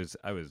 I was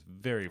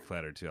very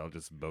flattered to. I'll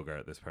just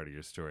bogart this part of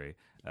your story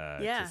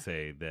to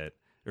say that,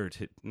 or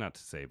to not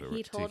to say, but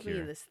he to told me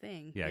hear. this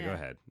thing. Yeah, go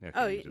ahead. Okay,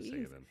 Oh, you just say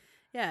it then.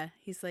 Yeah,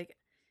 he's like,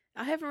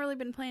 I haven't really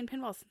been playing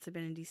pinball since I've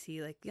been in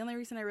DC. Like, the only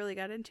reason I really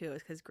got into it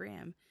was because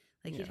Graham.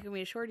 Like, he took me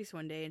to Shorty's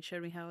one day and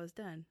showed me how it was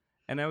done.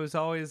 And I was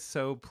always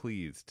so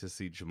pleased to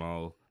see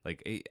Jamal.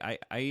 Like,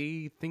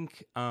 I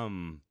think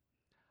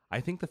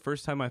the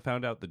first time I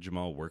found out that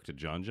Jamal worked at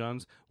John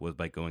John's was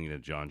by going into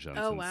John John's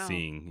and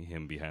seeing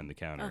him behind the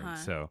counter. Uh-huh.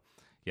 So,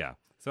 yeah.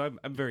 So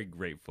I'm very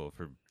grateful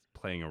for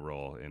playing a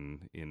role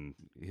in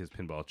his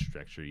pinball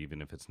trajectory,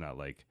 even if it's not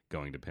like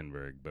going to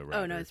Pinburg, but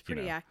rather, oh no, it's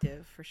pretty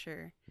active for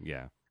sure.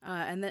 Yeah.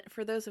 And then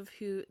for those of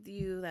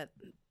you that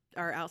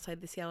are outside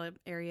the Seattle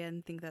area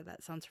and think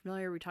that sounds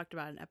familiar, we talked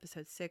about in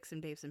episode 6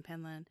 in Babes in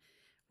Pinland,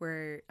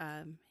 where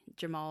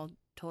Jamal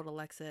told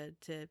Alexa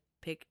to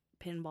pick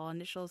pinball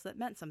initials that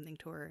meant something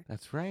to her.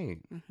 That's right.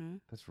 Mm-hmm.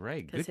 That's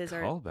right. Good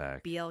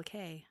callback.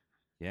 BLK.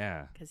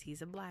 Yeah. Because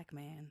he's a black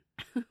man.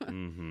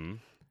 Mm-hmm.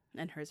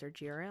 And hers are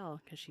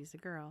GRL because she's a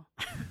girl.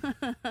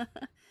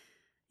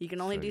 You can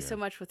only do so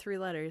much with 3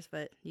 letters,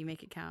 but you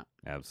make it count.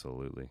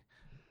 Absolutely.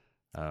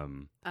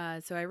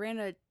 So I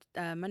ran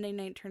a Monday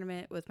night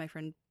tournament with my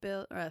friend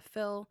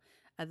Phil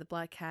at the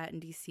Black Cat in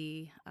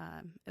DC.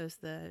 It was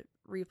the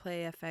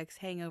Replay FX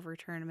Hangover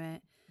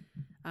tournament.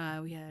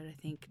 We had, I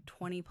think,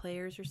 20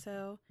 players or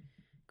so.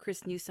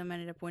 Chris Newsom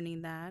ended up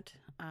winning that.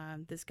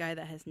 This guy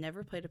that has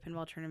never played a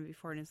pinball tournament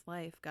before in his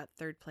life got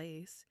 3rd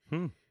place.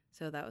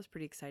 So that was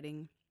pretty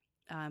exciting.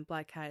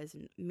 Black Cat is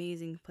an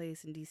amazing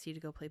place in DC to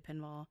go play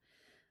pinball.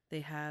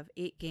 They have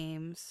 8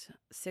 games,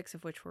 6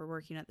 of which were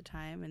working at the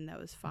time, and that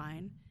was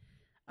fine.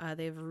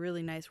 They have a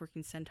really nice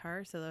working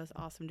Centaur, so that was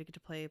awesome to get to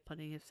play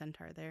plenty of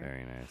Centaur there.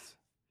 Very nice.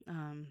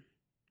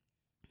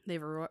 They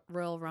have a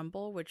Royal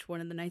Rumble, which one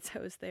of the nights I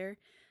was there,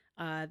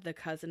 the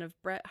cousin of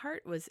Bret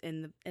Hart was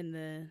in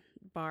the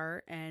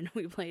bar, and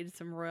we played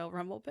some Royal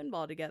Rumble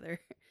pinball together.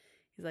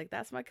 He's like,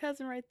 "That's my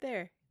cousin right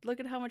there. Look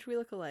at how much we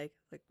look alike."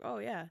 Like, oh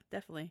yeah,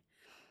 definitely.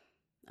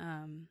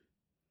 And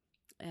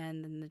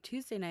then the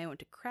Tuesday night I went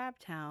to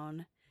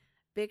Crabtown.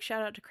 Big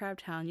shout out to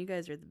Crabtown. You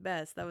guys are the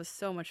best. That was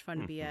so much fun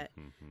to be at.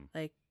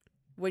 Like,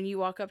 when you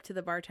walk up to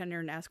the bartender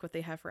and ask what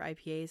they have for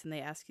IPAs and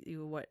they ask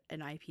you what an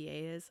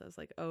IPA is, I was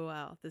like, oh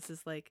wow, this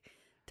is like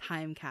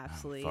time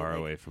capsule. Far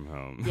away from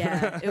home.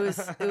 Yeah, it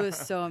was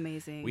so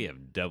amazing. We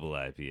have double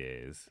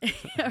IPAs.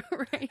 Yeah,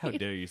 right. How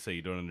dare you say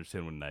you don't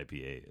understand what an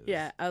IPA is?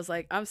 Yeah, I was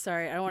like, I'm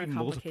sorry, I don't want to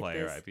complicate multiply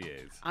this. our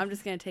IPAs. I'm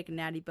just gonna take a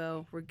Natty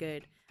Boh. We're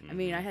good. I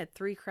mean, I had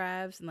 3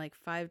 crabs and like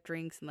 5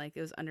 drinks, and like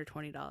it was under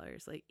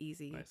 $20, like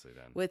easy. Nicely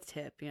done. With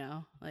tip,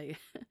 like.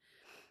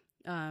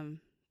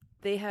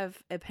 They have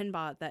a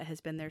pinbot that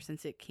has been there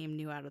since it came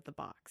new out of the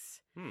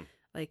box.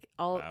 Like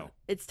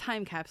it's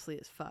time capsule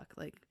as fuck.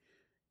 Like,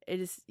 it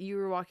is. You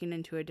were walking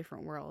into a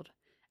different world,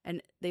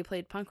 and they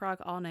played punk rock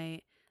all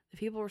night. The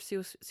people were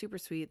super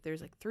sweet.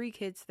 There's like 3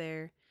 kids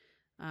there.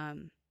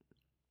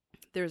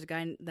 There was a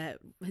guy that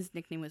his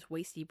nickname was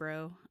Wasty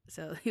Bro,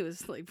 so he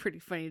was like pretty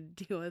funny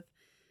to deal with.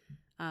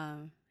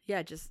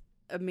 Yeah, just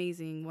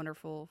amazing,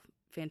 wonderful,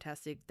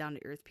 fantastic, down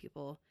to earth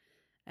people.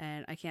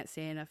 And I can't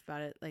say enough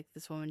about it. Like,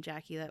 this woman,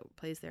 Jackie, that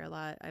plays there a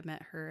lot, I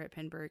met her at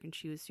Pinburg, and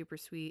she was super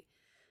sweet.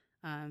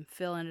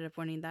 Phil ended up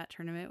winning that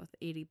tournament with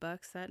 $80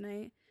 that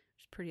night,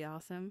 which is pretty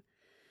awesome.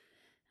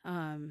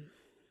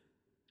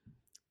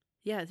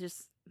 Yeah,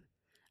 just...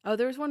 Oh,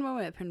 there was one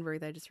moment at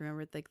Pinburg that I just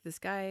remembered. Like, this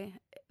guy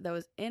that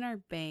was in our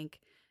bank,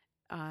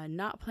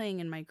 not playing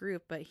in my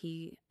group, but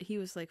he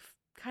was, like,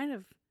 kind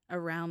of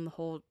around the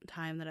whole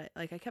time that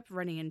I kept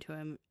running into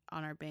him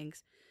on our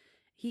banks.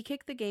 He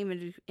kicked the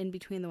game in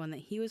between the one that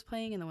he was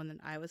playing and the one that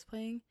I was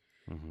playing.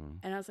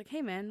 And I was like,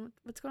 "Hey man,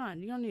 what's going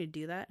on? You don't need to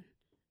do that."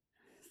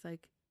 It's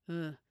like,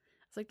 ugh.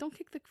 It's like, don't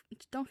kick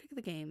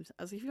the games.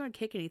 I was like, if you want to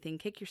kick anything,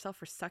 kick yourself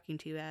for sucking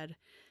too bad.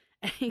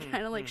 And he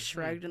kind of like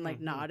shrugged and like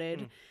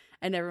nodded,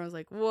 and everyone was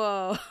like,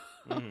 "Whoa."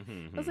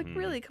 I was like,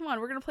 "Really? Come on,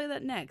 we're gonna play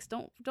that next.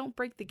 Don't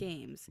break the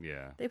games."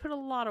 Yeah. They put a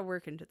lot of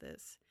work into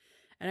this.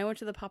 And I went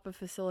to the pop-up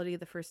facility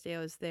the first day I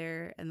was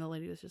there, and the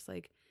lady was just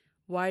like,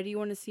 "Why do you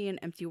want to see an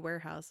empty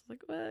warehouse?" I was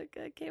like, "Well,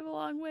 I came a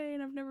long way,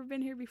 and I've never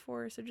been here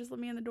before, so just let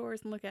me in the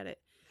doors and look at it."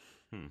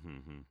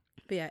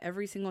 But yeah,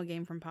 every single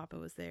game from Papa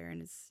was there,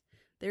 and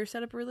they were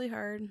set up really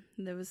hard.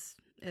 It was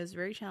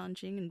very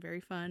challenging and very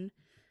fun.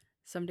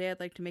 Someday I'd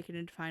like to make it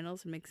into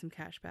finals and make some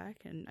cash back,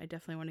 and I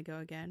definitely want to go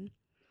again.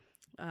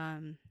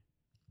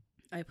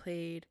 I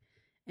played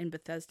in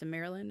Bethesda,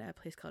 Maryland, at a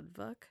place called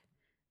VUK,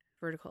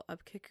 Vertical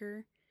Up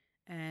Kicker,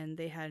 and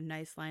they had a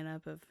nice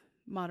lineup of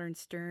modern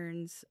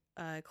Stearns,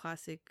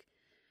 classic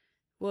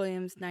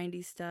Williams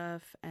 90s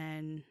stuff,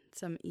 and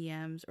some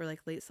EMs or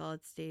like late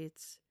solid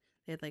states.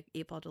 They had like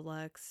 8-Ball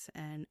Deluxe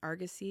and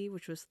Argosy,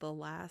 which was the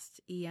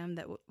last EM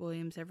that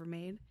Williams ever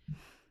made.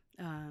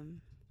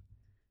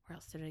 Where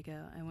else did I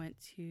go? I went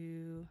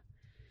to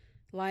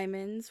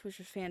Lyman's, which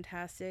was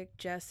fantastic.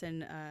 Jess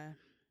and I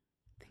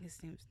think his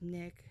name's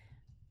Nick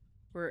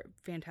were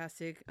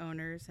fantastic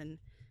owners and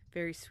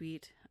very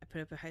sweet. I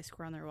put up a high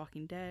score on their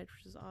Walking Dead,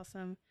 which is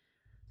awesome.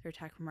 Their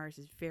attack from Mars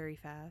is very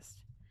fast.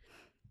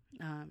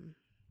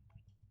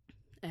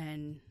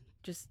 And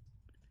just,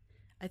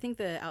 I think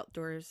the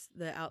outdoor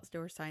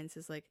science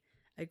is like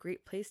a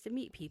great place to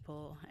meet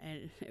people,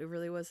 and it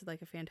really was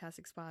like a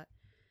fantastic spot.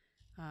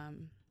 I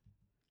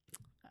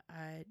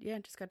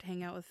just got to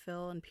hang out with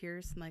Phil and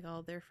Pierce and like all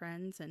of their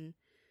friends, and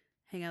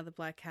hang out at the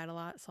Black Cat a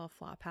lot. Saw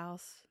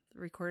Flophouse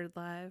recorded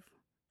live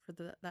for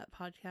that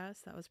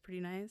podcast. That was pretty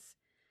nice.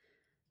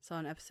 Saw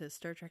an episode of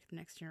Star Trek: The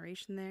Next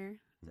Generation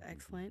there. It was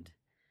excellent.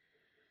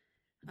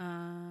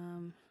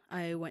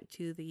 I went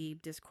to the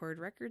Discord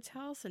Records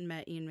house and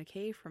met Ian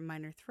MacKaye from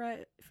Minor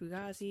Threat,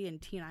 Fugazi,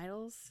 and Teen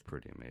Idols.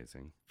 Pretty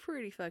amazing.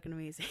 Pretty fucking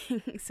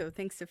amazing. So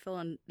thanks to Phil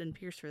and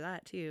Pierce for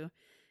that too.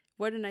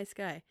 What a nice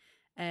guy.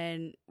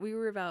 And we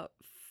were about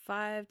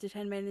 5 to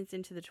 10 minutes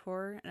into the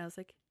tour, and I was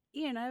like,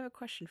 Ian, I have a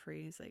question for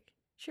you. He's like,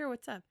 sure,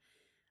 what's up?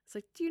 I was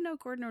like, do you know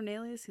Gordon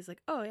Ornelas? He's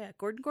like, oh yeah,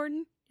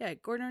 Gordon? Yeah,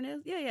 Gordon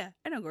Ornelas? Yeah,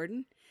 I know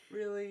Gordon.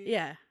 Really?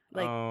 Yeah.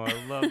 Like, oh, I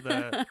love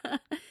that.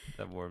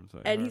 That warms my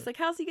heart. And he's like,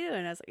 how's he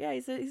doing? I was like, yeah,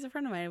 he's a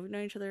friend of mine. We've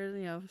known each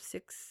other,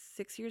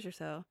 6 years or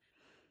so.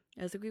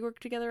 I was like, we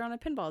worked together on a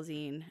pinball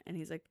zine. And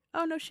he's like,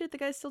 oh, no shit, the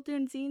guy's still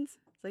doing zines?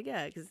 It's like,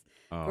 yeah, because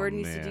Gordon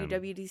used to do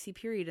WDC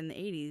Period in the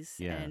 80s.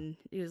 Yeah. And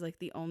he was like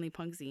the only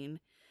punk zine.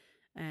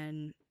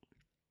 And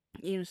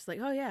Ian was just like,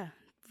 oh, yeah,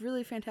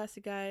 really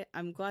fantastic guy.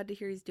 I'm glad to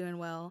hear he's doing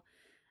well.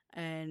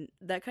 And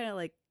that kind of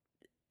like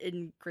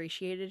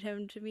ingratiated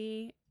him to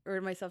me, or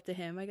myself to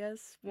him, I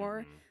guess, more.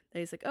 Mm-hmm. That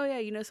he's like, oh yeah,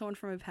 you know someone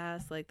from my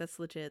past, like that's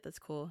legit, that's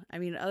cool. I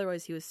mean,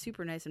 otherwise he was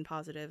super nice and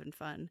positive and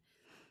fun,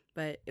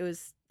 but it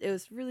was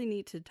really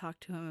neat to talk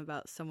to him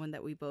about someone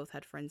that we both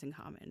had friends in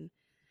common.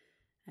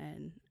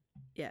 And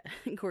yeah,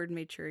 Gordon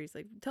made sure he's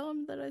like, tell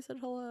him that I said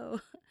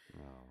hello.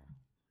 Oh.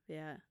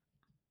 Yeah,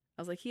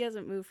 I was like, he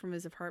hasn't moved from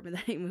his apartment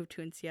that he moved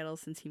to in Seattle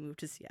since he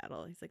moved to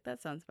Seattle. He's like,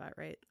 that sounds about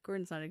right.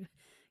 Gordon's not a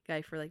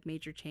guy for like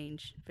major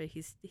change, but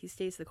he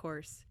stays the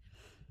course.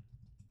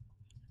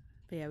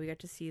 But yeah, we got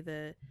to see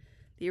the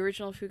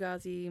original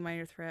Fugazi,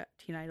 Minor Threat,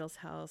 Teen Idols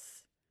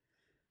house,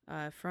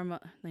 from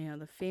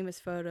the famous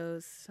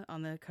photos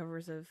on the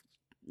covers of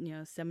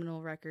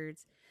seminal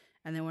records,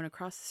 and then went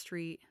across the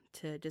street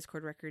to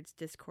Discord Records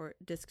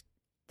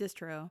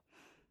distro,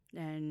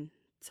 and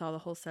saw the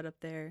whole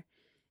setup there.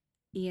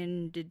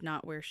 Ian did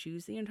not wear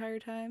shoes the entire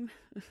time.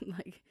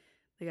 Like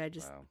the guy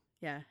just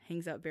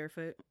hangs out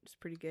barefoot. It's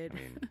pretty good. I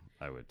mean,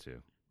 I would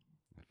too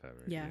if I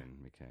were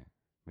Ian MacKaye.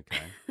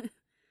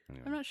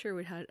 Anyway. I'm not sure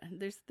we had.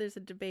 There's a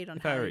debate on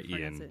if how I were to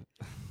pronounce it.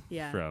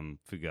 Yeah, from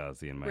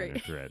Fugazi and Minor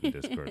Threat and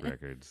Discord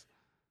Records.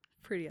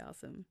 Pretty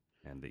awesome.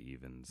 And the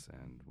Evens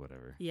and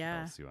whatever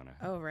else you want to.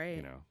 Oh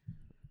right.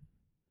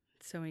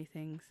 So many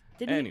things.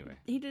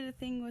 He did a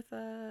thing with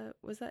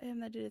was that him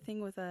that did a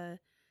thing with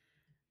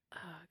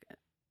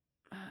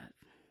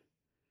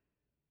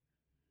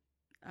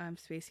I'm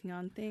spacing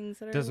on things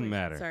that are doesn't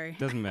matter. Sorry,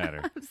 doesn't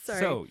matter. I'm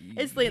sorry. So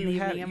it's late in the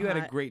evening. You had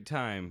a great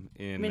time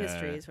in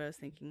Ministry, is what I was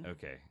thinking.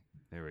 Okay,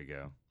 there we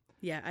go.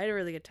 Yeah, I had a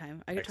really good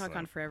time. I could talk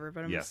on forever,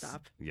 but I'm gonna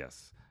stop.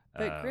 Yes.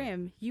 But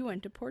Graham, you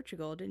went to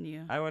Portugal, didn't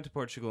you? I went to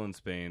Portugal and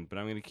Spain, but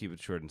I'm going to keep it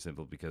short and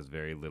simple because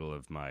very little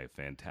of my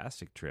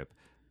fantastic trip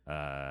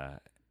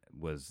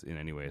was in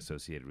any way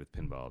associated with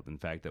pinball. In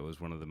fact, that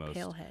was one of the most...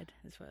 Palehead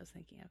is what I was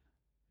thinking of.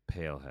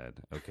 Palehead,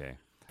 okay.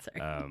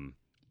 Sorry.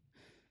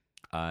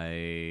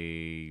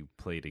 I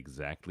played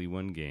exactly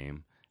one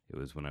game. It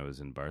was when I was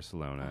in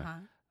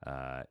Barcelona.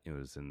 It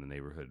was in the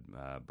neighborhood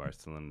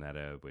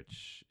Barceloneta,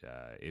 which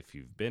if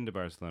you've been to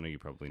Barcelona, you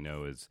probably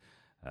know is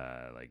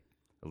like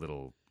a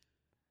little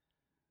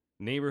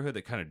neighborhood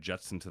that kind of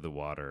juts into the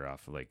water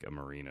off of like a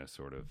marina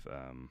sort of.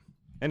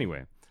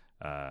 Anyway,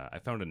 I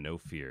found a No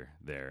Fear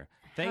there.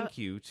 Thank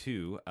you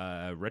to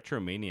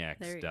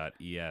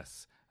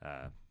Retromaniacs.es.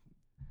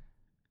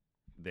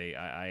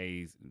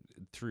 I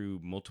through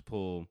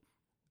multiple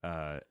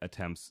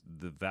attempts,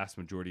 the vast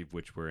majority of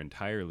which were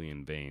entirely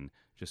in vain,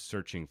 just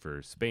searching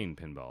for Spain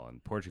pinball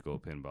and Portugal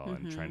pinball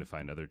and trying to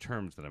find other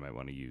terms that I might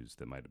want to use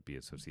that might be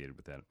associated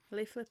with that.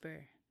 Le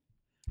Flipper.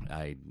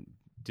 I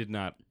did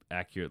not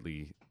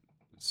accurately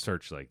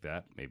search like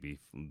that. Maybe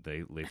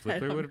Le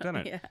Flipper would have done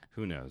it. Yeah.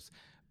 Who knows?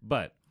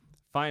 But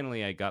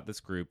finally, I got this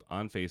group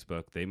on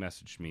Facebook. They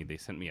messaged me. They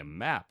sent me a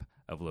map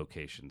of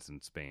locations in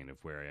Spain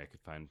of where I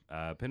could find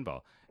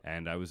pinball.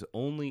 And I was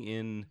only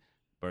in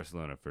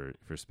Barcelona for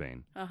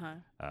Spain.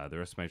 The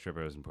rest of my trip,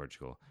 I was in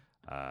Portugal.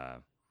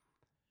 And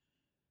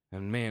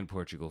man,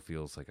 Portugal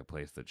feels like a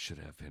place that should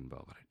have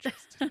pinball, but I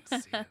just didn't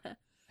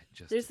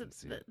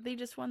see it. They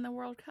just won the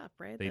World Cup,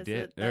 right? They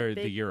did?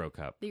 The Euro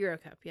Cup. The Euro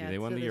Cup, yeah. They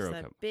won the Euro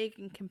Cup. Big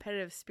and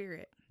competitive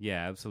spirit.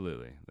 Yeah,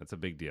 absolutely. That's a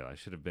big deal. I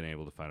should have been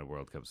able to find a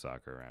World Cup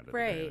soccer around at the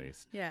very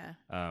least. Yeah.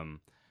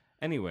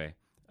 Anyway,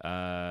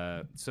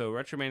 so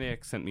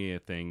Retromaniac sent me a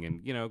thing,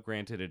 and,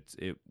 granted,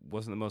 it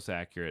wasn't the most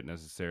accurate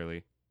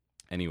necessarily.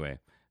 Anyway,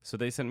 so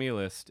they sent me a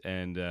list,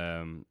 and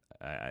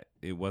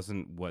it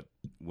wasn't what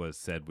was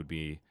said would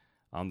be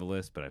on the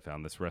list, but I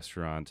found this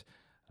restaurant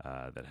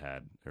that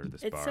had, or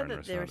this It bar said and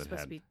that there were restaurant that supposed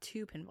had to be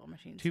 2 pinball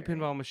machines. two there,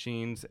 pinball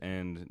machines,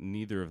 and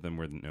neither of them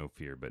were No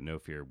Fear, but No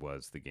Fear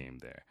was the game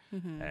there.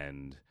 Mm-hmm.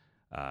 And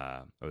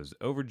I was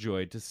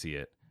overjoyed to see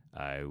it.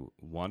 I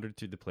wandered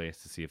through the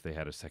place to see if they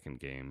had a second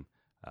game,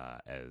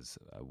 as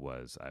I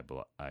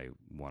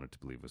wanted to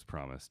believe was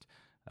promised.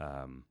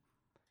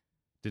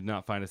 Did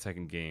not find a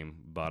second game.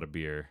 Bought a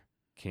beer,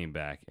 came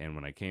back, and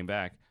when I came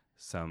back,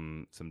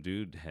 some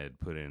dude had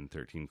put in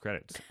 13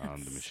 credits on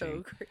the machine.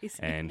 So crazy.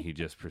 And he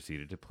just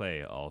proceeded to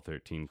play all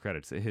 13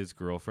 credits. His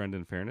girlfriend,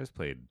 in fairness,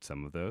 played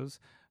some of those.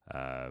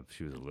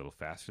 She was a little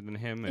faster than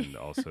him, and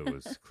also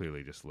was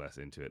clearly just less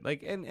into it.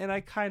 Like, and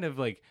I kind of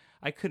like,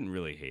 I couldn't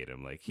really hate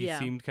him. Like, he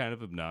seemed kind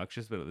of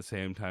obnoxious, but at the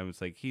same time,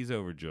 it's like he's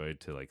overjoyed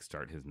to like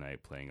start his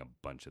night playing a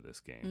bunch of this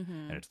game,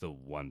 and it's the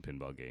one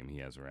pinball game he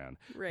has around,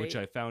 which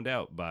I found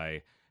out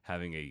by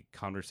having a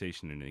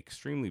conversation in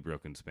extremely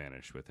broken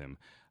Spanish with him,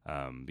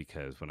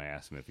 because when I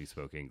asked him if he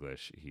spoke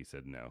English, he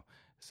said no.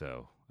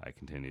 So I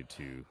continued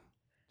to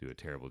do a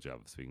terrible job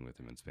of speaking with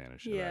him in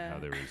Spanish about how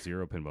there were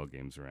 0 pinball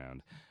games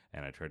around.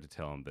 And I tried to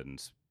tell him that in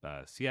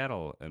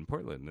Seattle and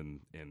Portland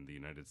and in the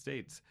United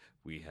States,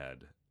 we had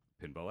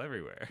pinball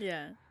everywhere.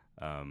 Yeah.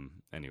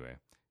 Anyway,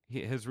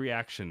 his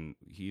reaction,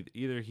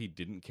 either he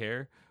didn't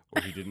care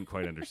or he didn't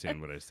quite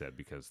understand what I said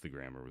because the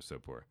grammar was so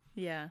poor.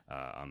 Yeah.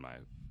 On my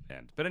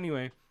end. But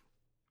anyway,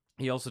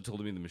 he also told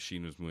me the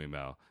machine was muy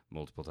mal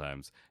multiple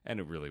times, and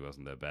it really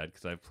wasn't that bad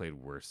because I've played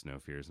worse No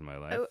Fears in my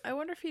life. I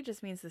wonder if he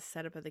just means the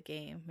setup of the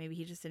game. Maybe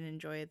he just didn't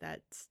enjoy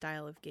that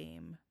style of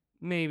game.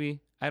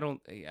 Maybe.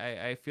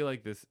 I feel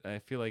like this. I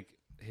feel like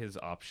his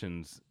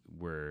options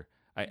were.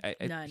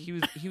 None. He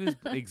was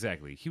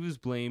exactly. He was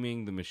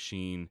blaming the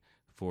machine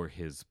for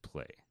his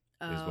play.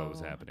 Is what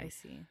was happening. I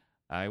see.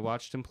 I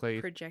watched him play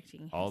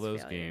Projecting all his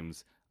those failure.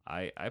 games.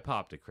 I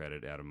popped a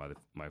credit out of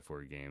my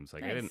 4 games.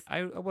 Like, Nice.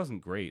 I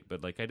wasn't great,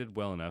 but like I did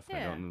well enough. And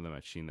I Yeah. don't know the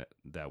machine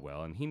that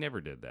well, and he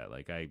never did that.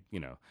 Like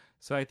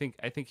so I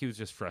think he was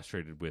just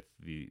frustrated with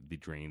the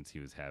drains he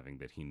was having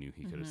that he knew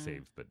he could have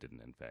saved but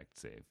didn't in fact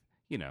save.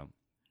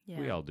 Yeah.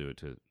 We all do it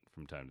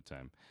from time to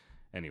time.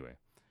 Anyway,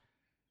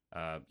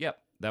 yep,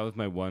 that was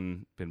my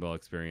one pinball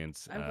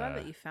experience. I'm glad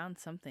that you found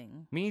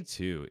something. Me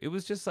too. It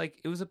was just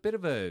like, it was a bit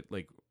of a,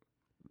 like,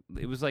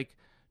 it was like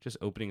just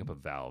opening up a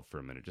valve for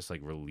a minute, just like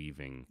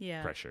relieving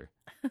pressure,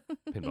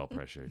 pinball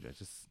pressure.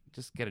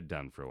 Just get it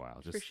done for a while.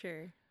 For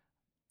sure.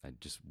 I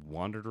just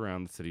wandered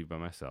around the city by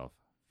myself,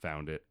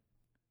 found it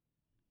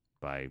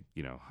by,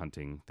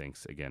 hunting,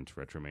 thanks again to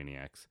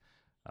Retromaniacs.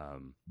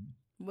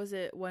 Was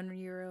it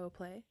 €1 a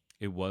play?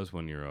 It was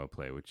 €1 a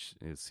play, which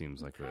it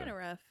seems like kind of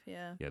rough,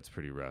 yeah. Yeah, it's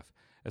pretty rough,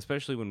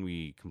 especially when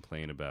we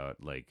complain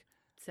about like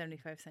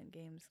 75-cent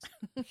games.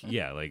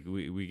 yeah, like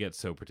we get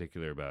so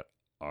particular about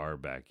our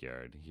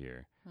backyard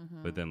here,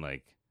 but then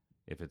like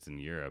if it's in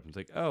Europe, it's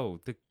like, oh,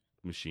 the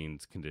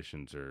machine's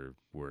conditions are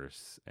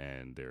worse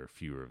and there are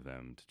fewer of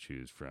them to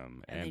choose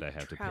from, and I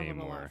have to pay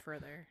more. A lot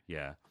further.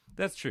 Yeah,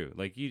 that's true.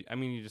 Like you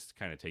just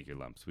kind of take your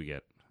lumps. We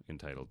get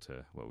entitled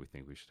to what we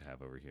think we should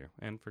have over here,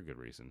 and for good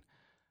reason.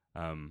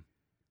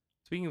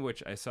 Speaking of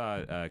which, I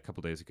saw a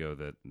couple days ago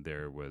that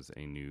there was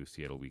a new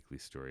Seattle Weekly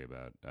story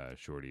about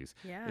shorties.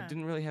 Yeah. It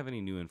didn't really have any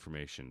new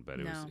information, but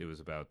it was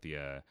about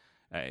the.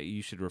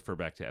 You should refer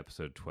back to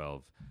episode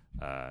 12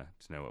 to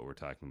know what we're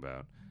talking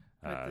about.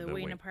 With the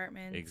Wayne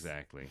Apartments.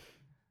 Exactly,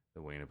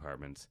 the Wayne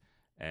Apartments.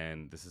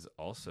 And this is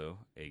also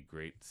a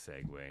great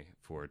segue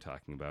for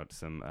talking about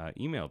some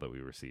email that we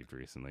received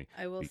recently.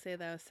 I will say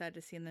that I was sad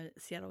to see in the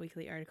Seattle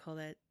Weekly article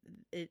that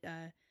it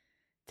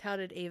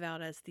touted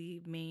Avowed as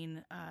the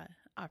main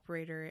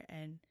operator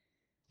and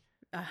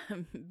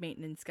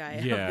maintenance guy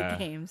of the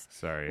games.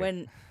 Sorry.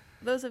 When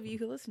those of you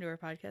who listen to our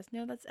podcast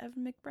know that's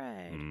Evan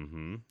McBride.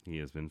 Mm-hmm. He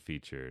has been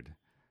featured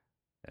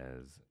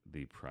as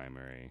the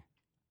primary.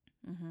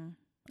 Mm-hmm.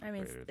 I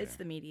mean, it's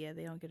the media.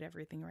 They don't get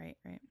everything right?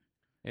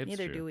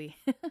 Neither do we.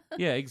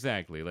 Yeah,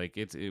 exactly. Like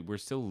we're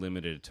still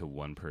limited to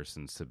one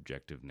person's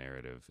subjective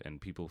narrative,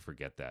 and people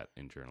forget that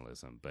in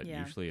journalism. But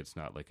usually, it's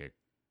not like a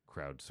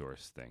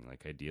crowdsourced thing.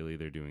 Like ideally,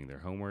 they're doing their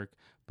homework,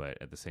 but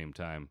at the same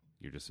time,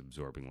 you're just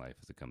absorbing life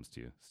as it comes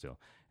to you. Still,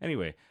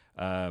 anyway,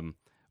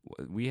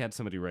 we had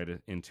somebody write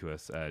into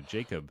us.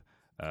 Jacob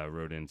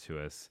wrote into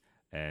us.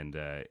 And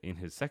in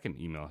his second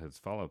email, his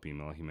follow-up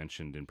email, he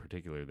mentioned in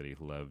particular that he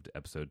loved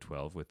episode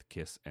 12 with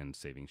Kiss and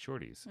Saving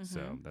Shorties. Mm-hmm.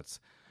 So that's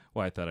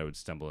why I thought I would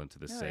stumble into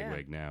this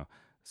segue now.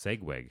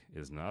 Segue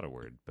is not a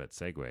word, but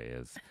segue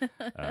is.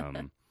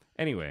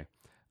 Anyway,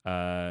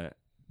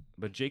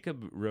 but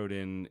Jacob wrote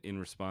in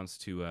response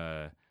to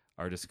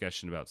our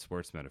discussion about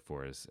sports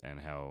metaphors and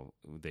how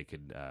they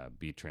could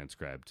be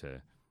transcribed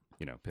to,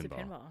 pinball. To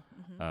pinball.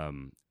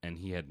 Mm-hmm. And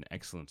he had an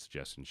excellent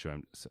suggestion.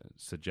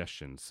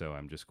 So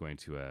I'm just going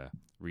to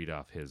read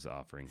off his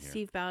offering here.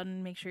 Steve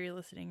Bowden, make sure you're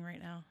listening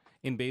right now.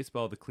 In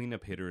baseball, the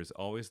cleanup hitter is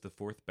always the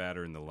fourth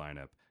batter in the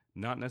lineup,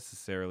 not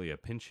necessarily a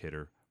pinch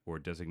hitter or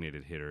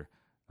designated hitter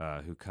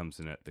who comes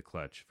in at the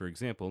clutch. For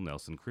example,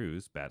 Nelson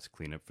Cruz bats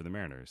cleanup for the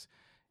Mariners.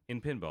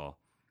 In pinball,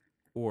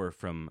 Or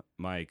from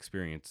my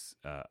experience,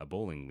 a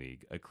bowling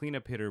league, a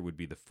cleanup hitter would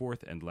be the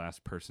fourth and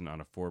last person on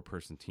a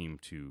 4-person team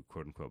to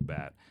quote unquote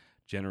bat,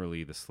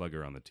 generally the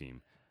slugger on the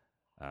team.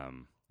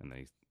 And then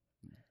he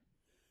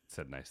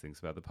said nice things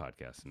about the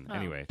podcast. And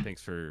anyway,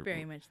 thanks for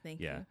very much. Thank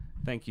you.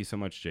 Thank you so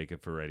much,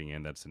 Jacob, for writing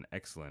in. That's an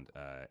excellent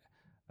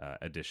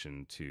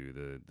addition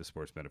to the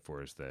sports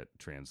metaphors that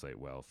translate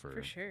well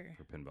for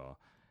pinball.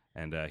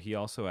 And he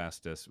also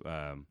asked us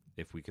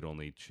if we could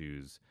only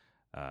choose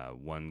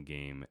one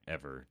game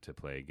ever to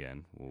play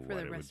again, for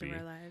the rest of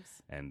our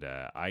lives. And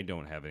I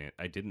didn't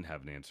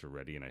have an answer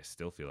ready, and I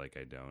still feel like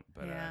I don't.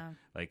 But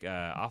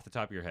off the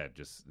top of your head,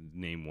 just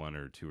name 1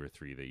 or 2 or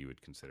 3 that you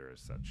would consider as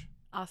such.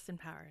 Austin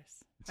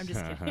Powers. I'm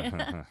just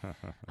kidding.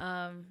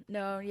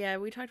 No, yeah,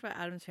 we talked about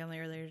Addams Family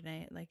earlier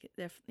tonight. Like,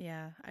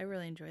 I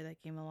really enjoy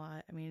that game a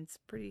lot. I mean,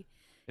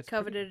 it's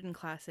coveted and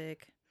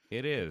classic.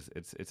 It is.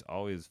 It's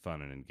always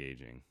fun and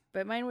engaging.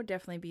 But mine would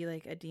definitely be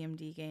like a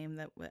DMD game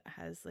that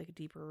has like a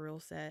deeper rule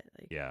set.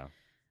 Like,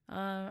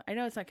 I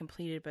know it's not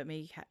completed, but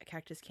maybe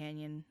Cactus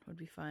Canyon would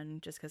be fun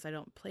just because I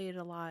don't play it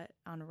a lot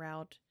on a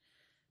route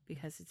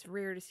because it's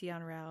rare to see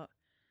on a route.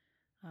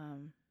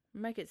 I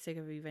might get sick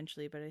of it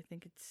eventually, but I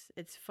think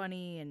it's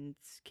funny and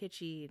it's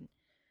kitschy and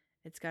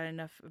it's got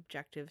enough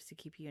objectives to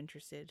keep you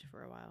interested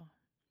for a while.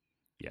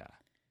 Yeah.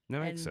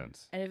 That makes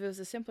sense. And if it was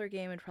a simpler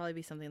game, it'd probably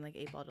be something like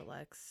 8-Ball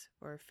Deluxe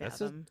or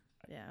Fathom.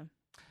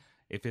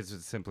 If it's a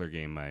simpler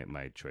game,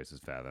 my choice is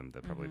Fathom.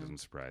 That probably doesn't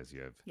surprise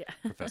you.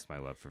 I've professed my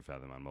love for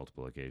Fathom on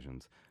multiple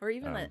occasions. Or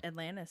even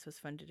Atlantis was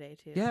fun today,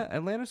 too. Yeah,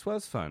 Atlantis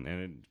was fun,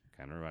 and it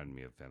kind of reminded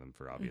me of Fathom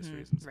for obvious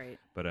reasons. Right.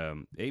 But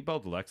 8-Ball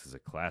Deluxe is a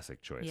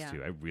classic choice,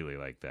 too. I really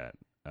like that.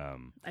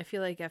 I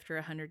feel like after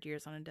 100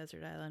 years on a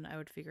desert island, I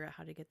would figure out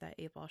how to get that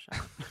 8-ball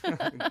shot.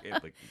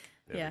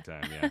 Every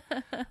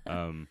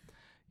time,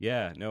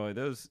 yeah, no,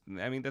 those,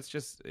 I mean, that's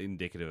just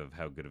indicative of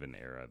how good of an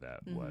era that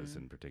was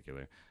in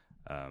particular.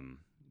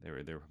 They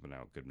were putting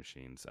out good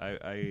machines.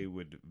 I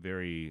would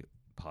very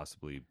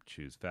possibly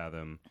choose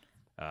Fathom.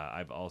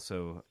 I've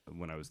also,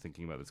 when I was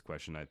thinking about this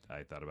question,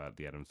 I thought about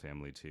the Addams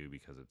Family too,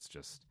 because it's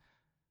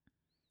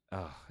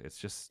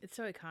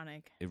so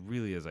iconic. It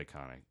really is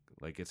iconic.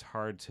 Like, it's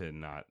hard to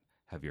not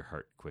have your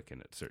heart quicken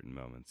at certain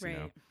moments, right. You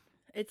know?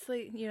 It's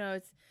like,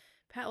 it's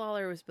Pat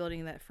Lawler was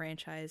building that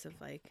franchise of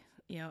like,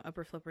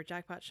 Upper Flipper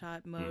Jackpot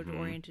Shot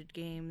mode-oriented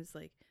games,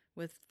 like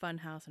with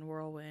Funhouse and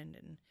Whirlwind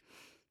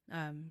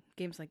and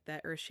games like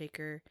that,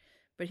 Earthshaker.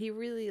 But he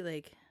really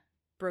like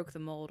broke the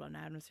mold on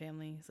Addams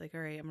Family. He's like,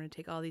 all right, I'm going to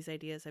take all these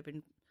ideas I've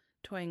been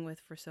toying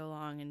with for so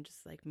long and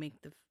just like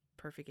make the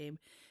perfect game.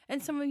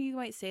 And some of you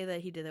might say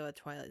that he did that with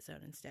Twilight Zone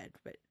instead,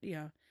 but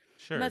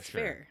sure, that's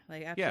fair.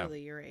 Like,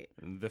 absolutely, you're right.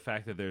 The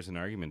fact that there's an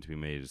argument to be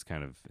made is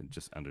kind of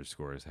just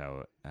underscores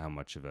how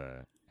much of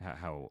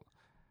how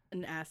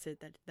an asset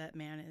that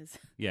man is.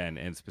 Yeah,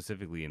 and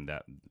specifically in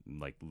that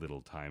like little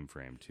time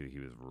frame too, he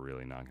was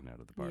really knocking out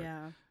of the park.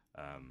 Yeah.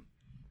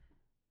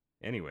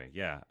 Anyway,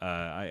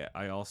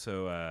 I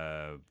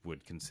also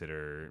would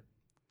consider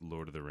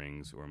Lord of the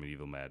Rings or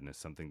Medieval Madness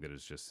something that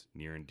is just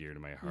near and dear to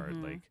my heart.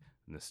 Like,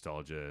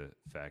 nostalgia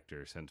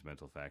factor,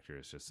 sentimental factor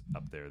is just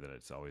up there that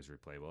it's always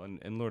replayable.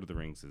 And Lord of the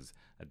Rings is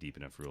a deep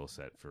enough rule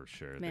set for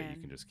sure that you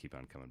can just keep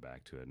on coming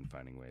back to it and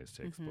finding ways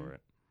to explore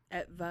it.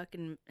 At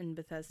VUC in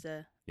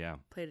Bethesda,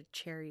 played a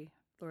cherry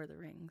Lord of the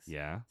Rings.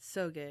 Yeah.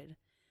 So good.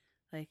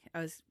 Like, I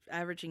was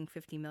averaging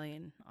 50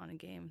 million on a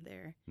game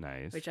there.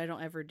 Nice. Which I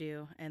don't ever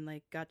do, and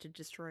like got to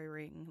destroy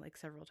Ring like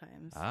several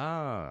times.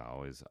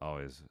 Always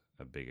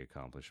a big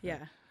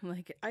accomplishment. Yeah.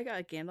 Like, I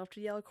got Gandalf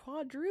to yell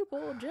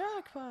quadruple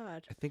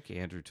jackpot. I think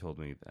Andrew told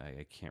me,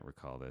 I can't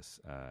recall this,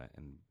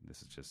 and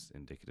this is just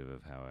indicative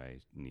of how I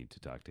need to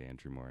talk to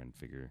Andrew more and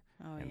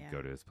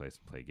go to his place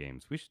and play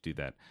games. We should do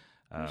that.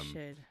 We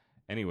should.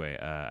 Anyway,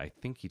 I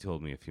think he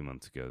told me a few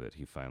months ago that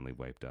he finally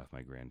wiped off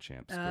my Grand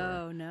Champ score.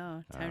 Oh,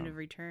 no. Time to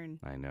return.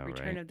 I know,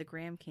 Return right? of the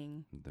Graham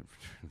King. The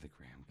Return of the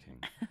Graham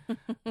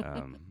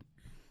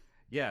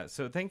King.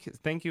 So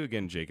thank you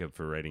again, Jacob,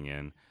 for writing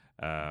in.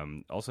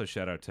 Also,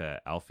 shout out to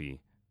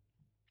Alfie.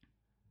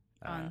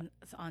 On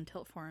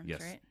Tilt Forums,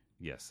 right?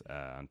 Yes,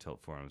 on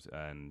Tilt Forums.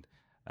 And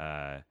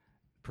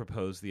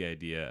proposed the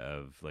idea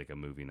of like a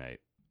movie night,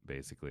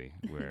 basically.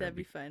 Where That'd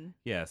be fun.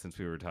 Yeah, since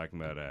we were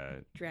talking about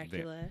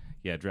Dracula.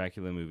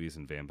 Dracula movies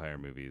and vampire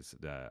movies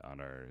on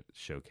our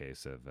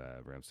showcase of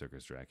Bram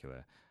Stoker's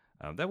Dracula.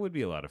 That would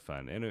be a lot of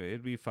fun, and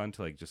it'd be fun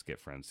to like just get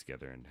friends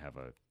together and have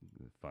a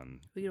fun.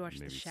 We could watch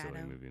maybe The Shadow.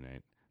 Silly movie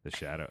night. The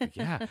Shadow.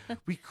 Yeah,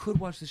 we could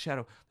watch The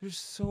Shadow. There's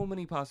so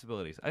many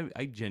possibilities.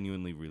 I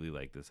genuinely really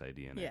like this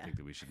idea, and I think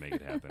that we should make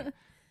it happen.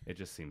 It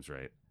just seems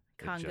right.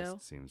 Congo. It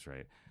just seems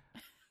right.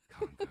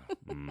 Congo.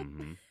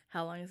 Mm-hmm.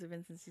 How long has it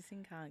been since you've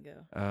seen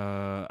Congo?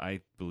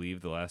 I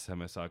believe the last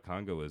time I saw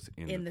Congo was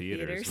in the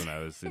theaters when I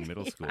was in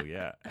middle school.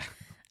 Yeah.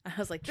 I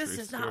was like, this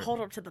does not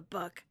hold up to the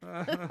book.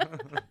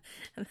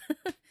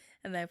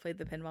 And then I played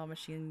the pinball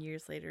machine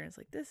years later, and it's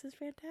like, this is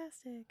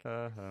fantastic.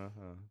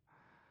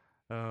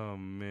 Oh,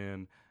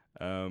 man.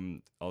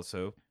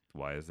 Also,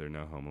 why is there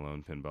no Home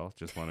Alone pinball?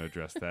 Just want to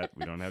address that.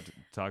 We don't have to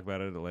talk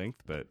about it at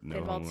length, but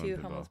no Home Pinball Alone 2,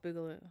 pinball. Homeless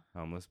Boogaloo.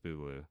 Homeless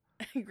Boogaloo.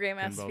 Graham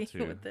asked Pinball me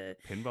 2. what the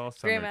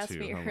Pinball Graham Summer asked 2.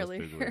 me Homeless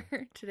earlier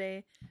Boogaloo.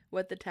 today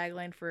what the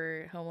tagline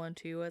for Home Alone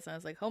 2 was, and I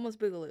was like, Homeless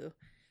Boogaloo.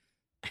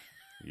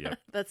 Yep.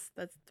 That's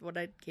what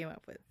I came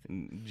up with.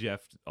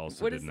 Jeff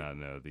also did not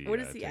know the. What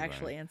is the tagline.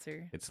 actual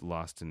answer? It's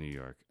Lost in New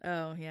York.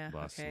 Oh yeah,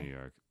 Lost okay. in New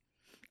York.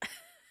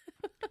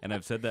 And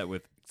I've said that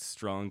with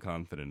strong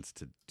confidence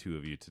to two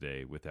of you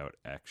today without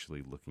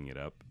actually looking it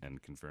up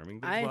and confirming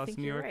that it's I Lost think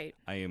in New you're York.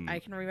 right. I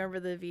can remember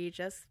the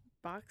VHS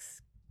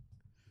box.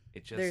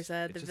 It just, There's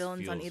it the just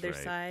villains on feels either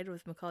right. side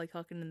with Macaulay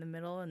Culkin in the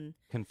middle, and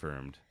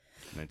Confirmed.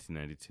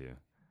 1992.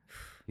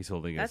 He's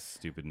holding a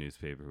stupid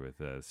newspaper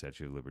with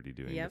Statue of Liberty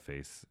doing the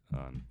face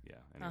on. Yeah.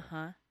 Anyway.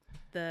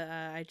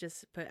 I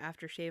just put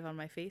aftershave on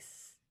my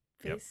face.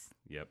 Yep.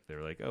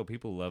 They're like, oh,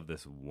 people love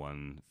this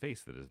one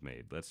face that is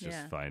made. Let's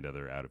just find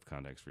other out of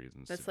context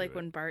reasons. That's like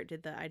when Bart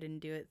did the I didn't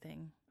do it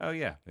thing. Oh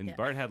yeah, and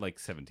Bart had like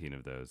 17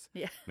 of those.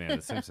 Yeah. Man,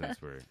 the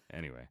Simpsons were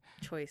anyway.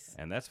 Choice.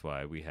 And that's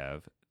why we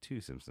have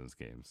 2 Simpsons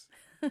games.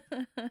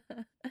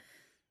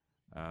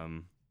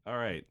 All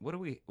right.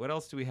 What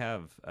else do we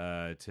have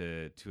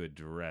to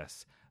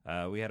address?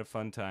 We had a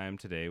fun time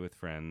today with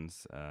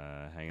friends,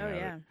 hanging out. Oh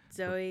yeah,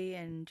 Zoe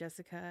and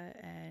Jessica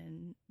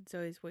and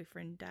Zoe's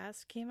boyfriend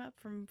Das came up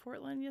from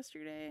Portland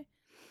yesterday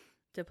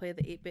to play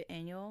the 8-bit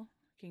annual.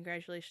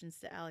 Congratulations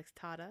to Alex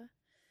Tata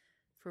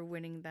for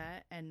winning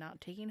that and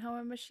not taking home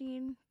a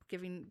machine,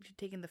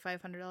 taking the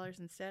 $500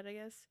 instead, I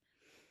guess.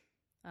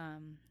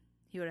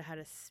 He would have had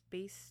a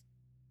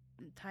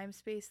time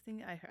space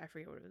thing. I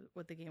forget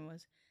what the game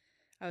was.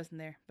 I wasn't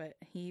there, but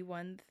he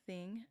won the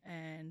thing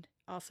and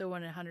also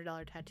won a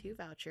 $100 tattoo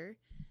voucher.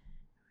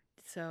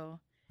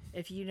 So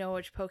if you know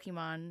which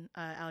Pokemon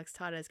Alex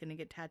Tata is going to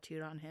get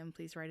tattooed on him,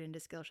 please write into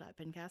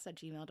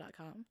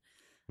skillshotpincast@gmail.com.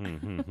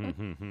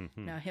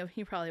 No,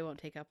 he probably won't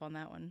take up on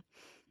that one.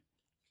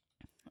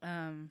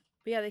 But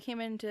yeah, they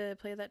came in to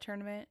play that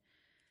tournament,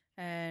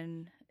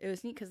 and it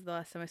was neat because the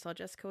last time I saw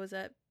Jessica was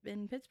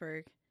in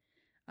Pittsburgh.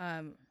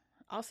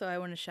 Also, I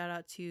want to shout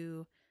out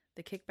to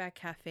the Kickback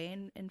Cafe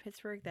in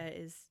Pittsburgh that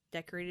is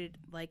decorated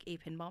like a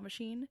pinball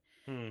machine.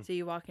 So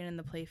you walk in and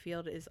the play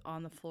field is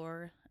on the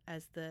floor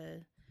as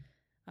the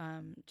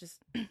just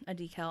a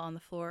decal on the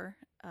floor,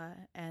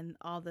 and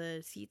all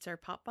the seats are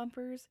pop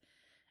bumpers,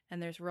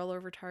 and there's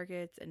rollover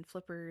targets and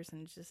flippers,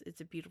 and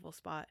it's a beautiful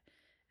spot.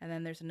 And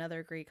then there's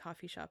another great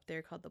coffee shop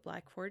there called the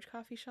Black Forge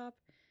Coffee Shop,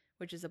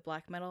 which is a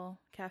black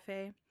metal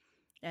cafe,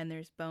 and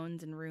there's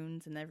bones and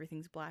runes and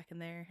everything's black in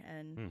there.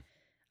 And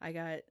I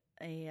got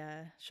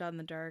a shot in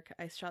the dark.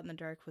 I shot in the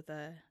dark with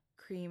a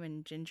cream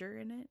and ginger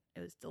in it. It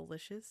was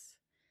delicious.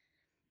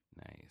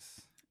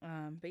 Nice.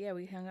 But yeah,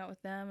 we hung out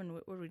with them, and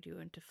what did we do?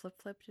 Went to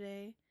Flip Flip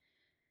today.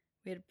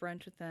 We had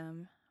brunch with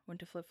them. Went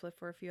to Flip Flip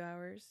for a few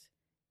hours.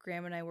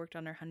 Graham and I worked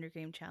on our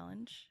 100-game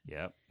challenge.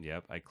 Yep.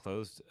 I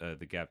closed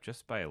the gap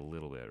just by a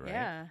little bit, right?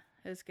 Yeah,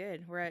 it was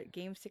good. We're at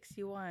game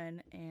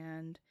 61,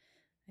 and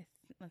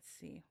let's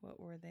see, what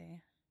were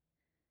they?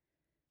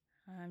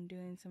 I'm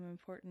doing some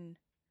important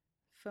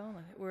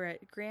phone. We're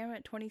at Graham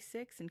at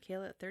 26 and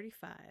Kayla at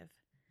 35.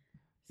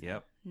 So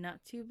yep.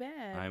 Not too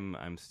bad.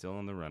 I'm still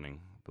in the running,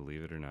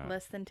 believe it or not.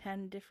 Less than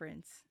 10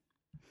 difference.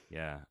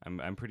 Yeah,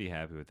 I'm pretty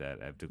happy with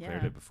that. I've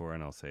declared it before,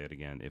 and I'll say it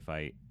again. If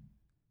I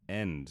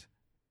end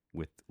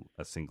with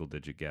a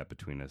single-digit gap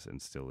between us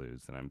and still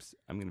lose, then I'm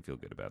going to feel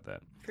good about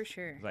that. For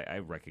sure.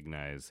 I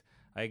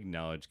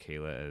acknowledge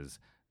Kayla as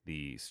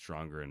the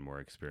stronger and more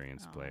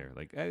experienced player.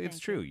 Like, it's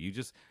true.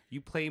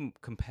 You play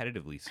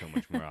competitively so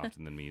much more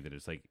often than me that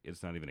it's like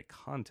it's not even a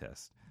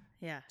contest.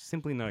 Yeah.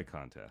 Simply not a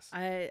contest.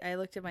 I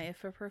looked at my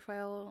IFA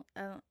profile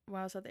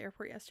while I was at the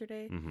airport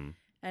yesterday. Mm-hmm.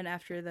 And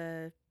after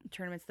the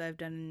tournaments that I've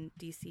done in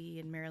D.C.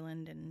 and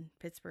Maryland and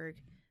Pittsburgh,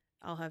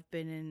 I'll have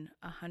been in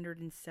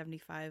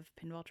 175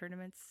 pinball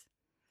tournaments.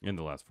 In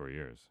the last 4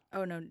 years?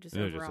 Oh, no, just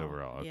overall. Just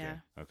overall. Okay. Yeah.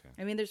 Okay.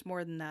 I mean, there's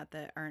more than that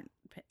aren't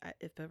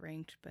IFA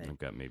ranked, but I've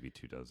got maybe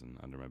 24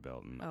 under my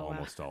belt, and wow.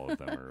 almost all of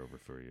them are over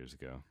 4 years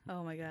ago.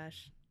 Oh my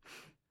gosh.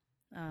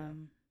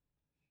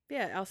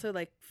 Yeah. Also,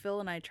 like Phil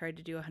and I tried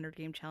to do a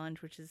 100-game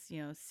challenge, which is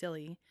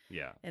silly.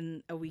 Yeah.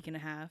 In a week and a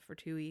half or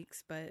 2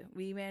 weeks, but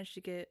we managed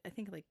to get, I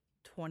think, like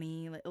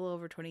 20, like a little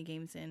over 20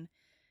 games in,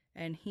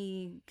 and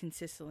he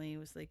consistently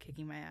was like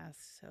kicking my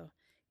ass. So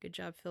good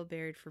job, Phil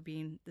Baird, for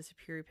being the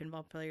superior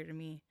pinball player to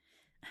me.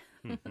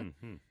 But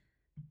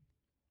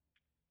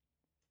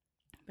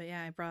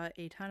yeah, I brought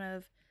a ton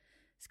of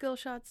skill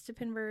shots to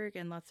Pinburg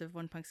and lots of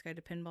One Punk's Guide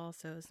to Pinball.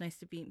 So it's nice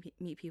to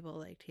meet people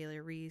like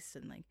Taylor Reese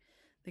and like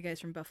the guys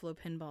from Buffalo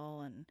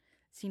Pinball, and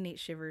see Nate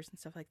Shivers and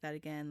stuff like that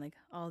again. Like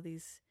all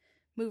these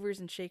movers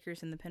and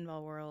shakers in the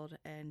pinball world,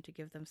 and to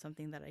give them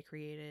something that I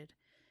created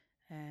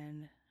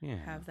and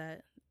have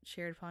that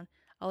shared upon.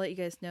 I'll let you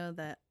guys know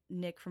that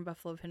Nick from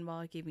Buffalo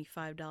Pinball gave me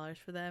 $5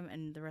 for them,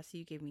 and the rest of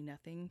you gave me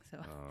nothing.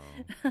 So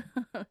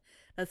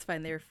that's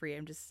fine. They were free.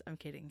 I'm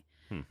kidding.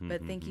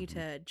 But thank you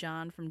to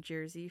John from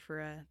Jersey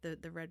for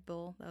the Red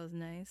Bull. That was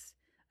nice.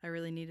 I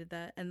really needed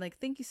that. And like,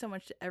 thank you so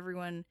much to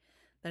everyone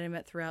that I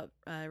met throughout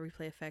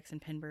Replay Effects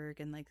and Pinburg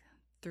and like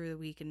through the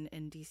week in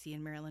DC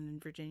and Maryland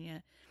and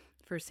Virginia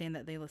for saying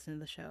that they listen to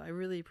the show. I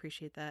really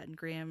appreciate that. And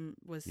Graham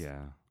was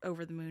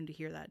over the moon to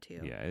hear that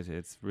too. Yeah,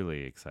 it's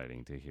really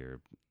exciting to hear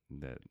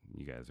that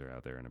you guys are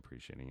out there and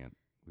appreciating it.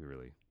 We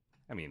really,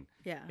 I mean,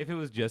 if it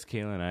was just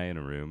Kayla and I in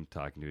a room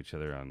talking to each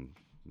other on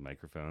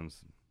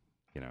microphones,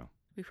 you know.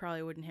 We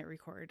probably wouldn't hit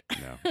record.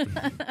 No.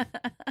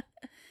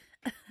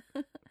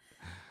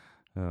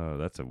 Oh,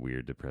 that's a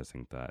weird,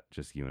 depressing thought.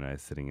 Just you and I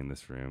sitting in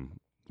this room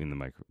in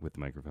the with the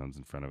microphones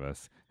in front of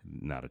us,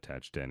 not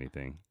attached to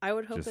anything. I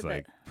would hope just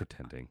like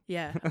pretending.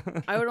 Yeah,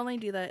 I would only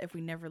do that if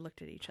we never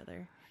looked at each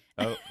other.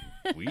 Oh,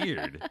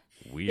 weird.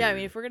 Yeah, I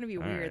mean, if we're gonna be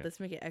weird, let's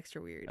make it extra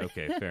weird.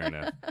 Okay, fair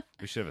enough.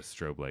 We should have a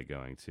strobe light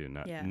going too.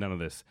 None of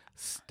this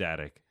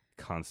static,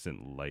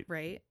 constant light.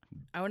 Right.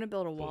 I want to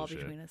build a wall bullshit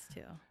between us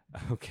too.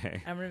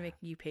 Okay. I'm gonna make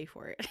you pay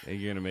for it. And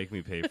you're gonna make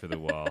me pay for the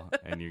wall,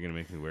 and you're gonna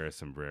make me wear a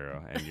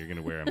sombrero, and you're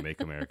gonna wear a "Make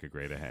America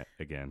Great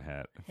Again"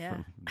 hat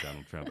from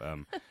Donald Trump.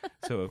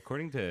 So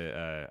according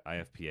to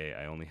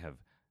IFPA, I only have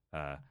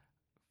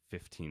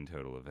 15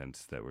 total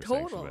events that were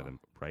sanctioned by them.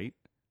 Right?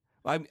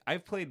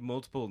 I've played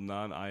multiple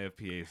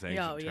non-IFPA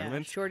sanctioned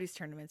tournaments. Shorty's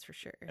tournaments for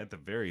sure. At the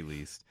very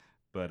least,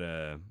 but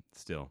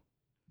still.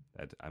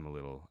 I'm a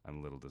little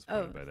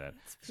disappointed by that.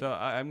 So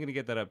I'm going to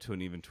get that up to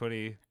an even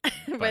 20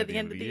 by the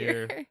end of the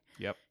year.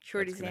 Yep.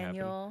 Shorty's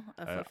annual,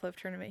 a flip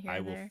tournament here.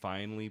 I will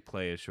finally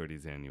play a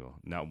Shorty's annual.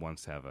 Not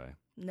once have I.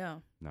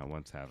 No. Not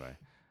once have I.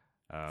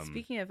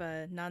 Speaking of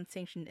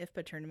non-sanctioned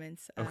IFPA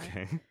tournaments,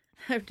 okay.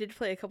 I did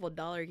play a couple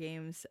 $1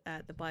 games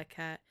at the Black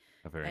Cat.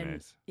 Oh, very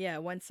nice. Yeah,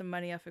 won some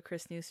money off of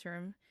Chris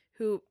Newstrom,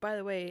 who, by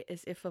the way,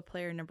 is IFPA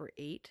player number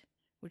 8,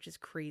 which is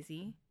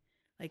crazy.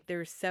 Like,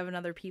 there's 7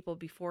 other people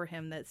before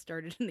him that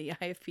started in the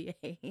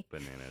IFPA.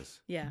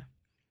 Bananas. Yeah.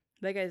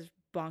 That guy's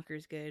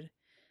bonkers good.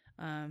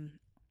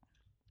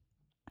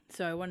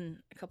 So I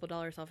won a couple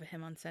dollars off of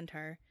him on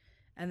Centaur.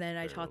 And then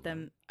I taught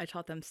them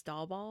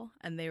stall ball,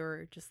 and they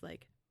were just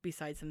like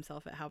besides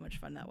themselves at how much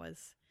fun that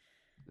was.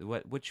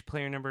 Which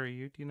player number are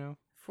you? Do you know?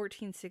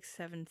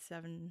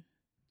 14677.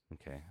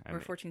 Okay. Or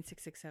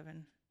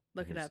 14667.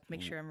 Look it up.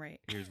 Make sure I'm right.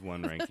 Here's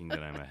one ranking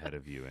that I'm ahead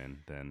of you in.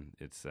 Then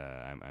it's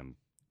I'm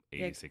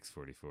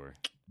 8644.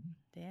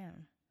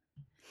 Damn.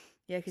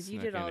 Yeah, because you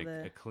did all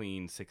a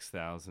clean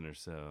 6,000 or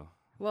so.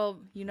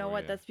 Well, you know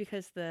what? That's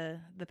because the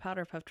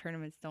Powder Puff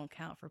tournaments don't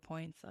count for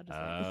points. I'll just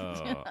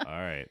all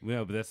right.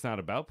 No, but that's not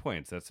about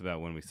points. That's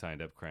about when we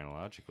signed up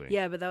chronologically.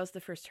 Yeah, but that was the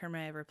first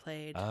tournament I ever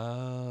played.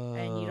 Oh,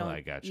 and you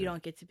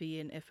don't get to be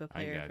an IFPA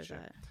player for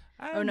that.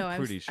 I'm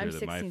pretty sure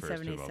that my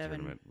first football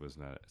tournament was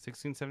not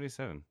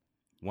 1677.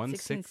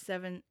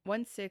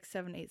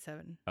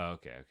 16787. Oh,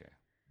 okay.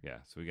 Yeah,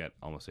 so we got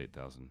almost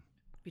 8,000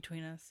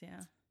 between us.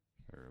 Yeah,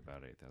 or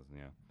about 8,000.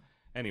 Yeah.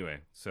 Anyway,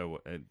 so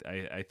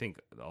I think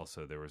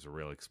also there was a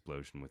real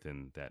explosion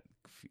within that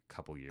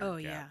couple year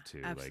gap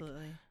too.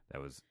 Absolutely. Like, that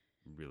was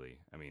really.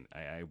 I mean,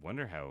 I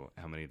wonder how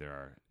many there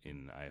are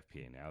in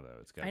IFPA now though.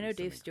 It's got. I know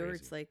Dave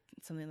Stewart's like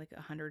something like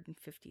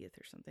 150th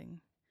or something.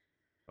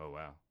 Oh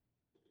wow.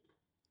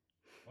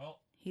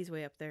 Well, he's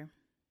way up there.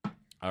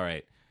 All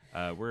right,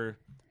 we're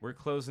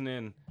closing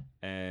in,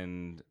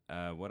 and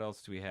what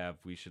else do we have?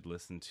 We should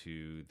listen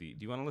to do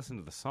you want to listen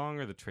to the song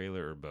or the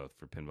trailer or both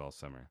for Pinball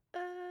Summer?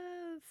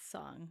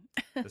 Song.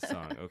 The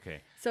song,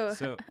 okay. So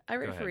I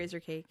write for Razor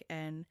Cake,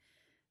 and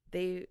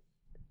they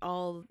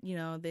all,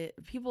 the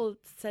people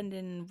send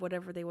in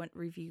whatever they want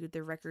reviewed,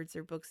 their records,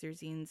 their books, their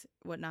zines,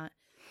 whatnot,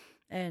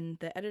 and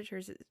the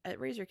editors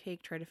at Razor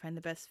Cake try to find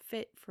the best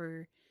fit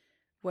for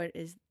what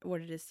it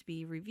is to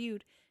be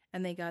reviewed,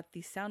 and they got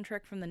the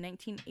soundtrack from the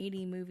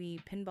 1980 movie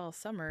Pinball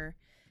Summer,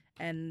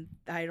 and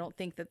I don't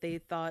think that they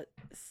thought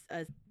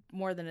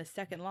more than a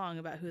second long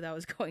about who that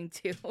was going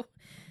to.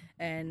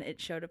 And it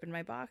showed up in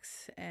my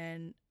box,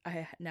 and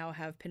I now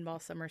have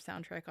Pinball Summer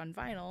soundtrack on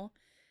vinyl.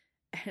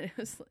 And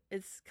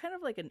it's kind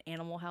of like an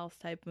Animal House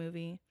type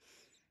movie.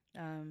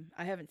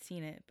 I haven't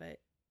seen it, but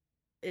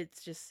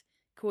it's just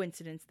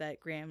coincidence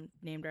that Graham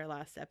named our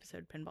last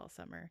episode Pinball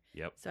Summer.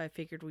 Yep. So I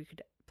figured we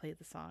could play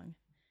the song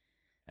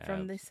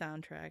from the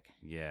soundtrack.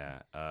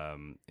 Yeah.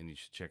 And you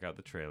should check out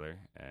the trailer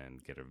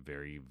and get a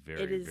very,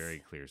 very, very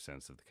clear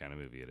sense of the kind of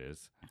movie it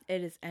is.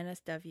 It is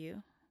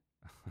NSW.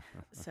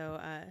 So,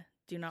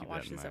 do not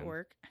watch this at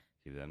work.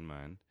 Keep that in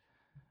mind.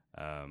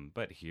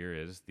 But here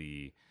is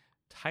the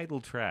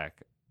title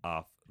track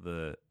off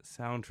the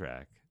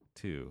soundtrack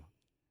to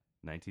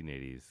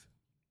 1980s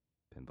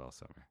Pinball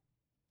Summer.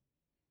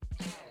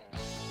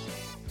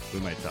 We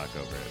might talk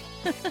over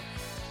it.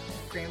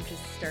 Graham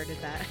just started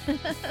that.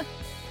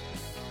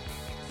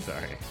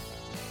 Sorry.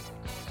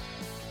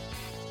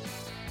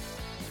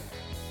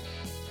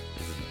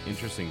 This is an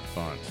interesting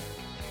font.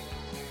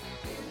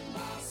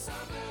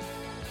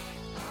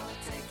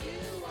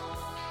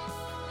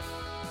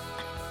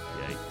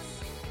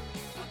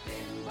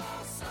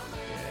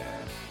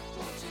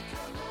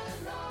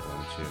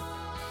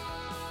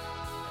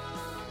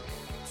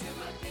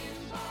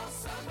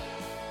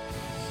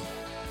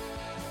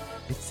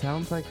 It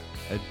sounds like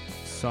a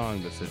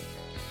song that said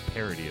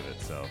parody of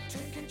itself.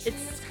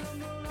 It's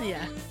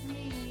yeah.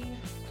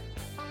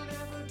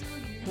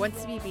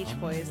 Wants to be Beach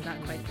Boys,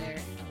 not quite there.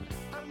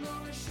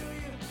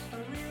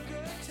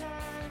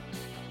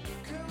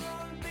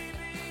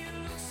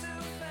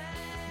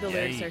 The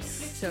lyrics are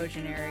so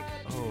generic.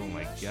 Oh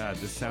my god,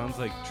 this sounds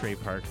like Trey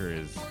Parker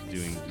is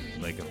doing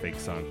like a fake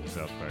song from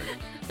South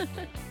Park.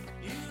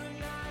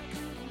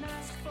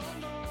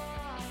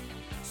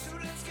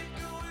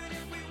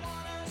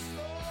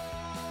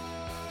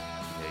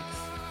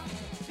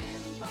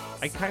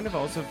 I kind of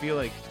also feel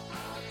like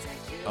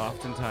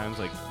oftentimes,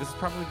 like, this is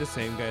probably the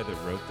same guy that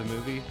wrote the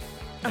movie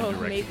and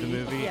directed the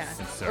movie. Yeah.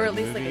 And Or starred at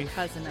least the movie. like a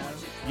cousin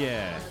of.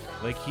 Yeah,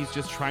 like he's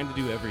just trying to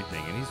do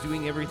everything, and he's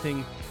doing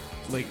everything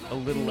like a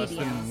little less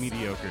than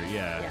mediocre.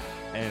 Yeah.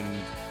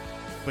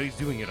 But he's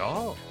doing it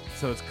all,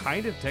 so it's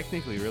kind of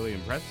technically really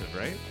impressive,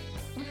 right?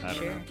 I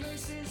don't know.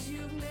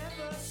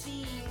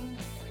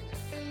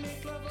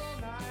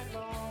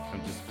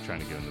 I'm just trying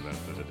to give him the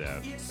benefit of the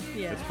doubt.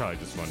 Yeah. It's probably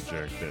just one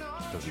jerk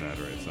that doesn't know how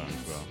to write songs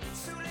well.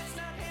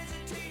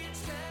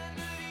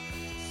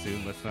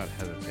 Soon, let's not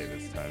hesitate.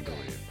 It's time to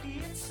leave.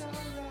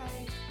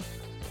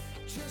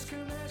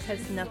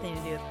 Has nothing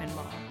to do with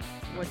pinball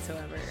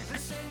whatsoever.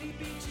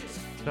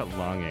 It's about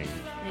longing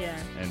Yeah.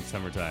 and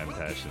summertime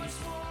passions,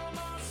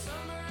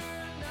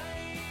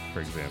 for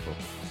example.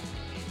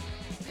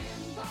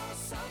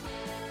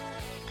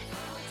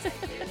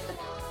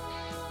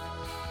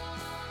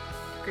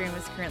 Graham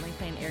is currently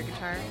playing air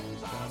guitar.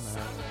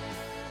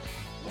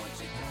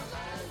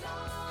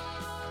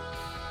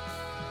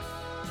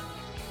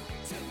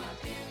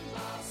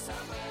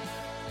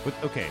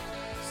 Okay,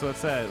 so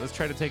let's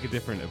try to take a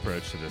different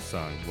approach to this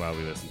song while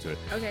we listen to it.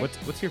 Okay.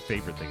 What's your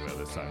favorite thing about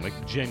this song?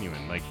 Like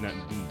genuine, like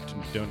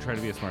don't try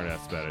to be a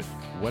smartass about it.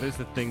 What is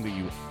the thing that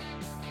you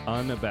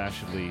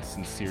unabashedly,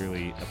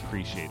 sincerely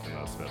appreciate the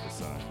most about this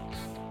song?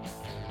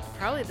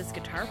 Probably this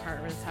guitar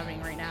part that's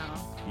happening right now.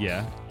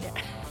 Yeah.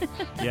 Yeah.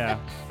 Yeah.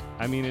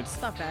 I mean, it's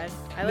It's not bad.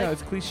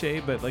 it's cliche,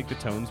 but like the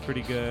tone's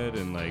pretty good,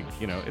 and like,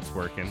 you know, it's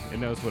working. It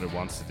knows what it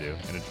wants to do,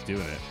 and it's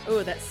doing it.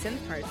 Oh, that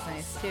synth part's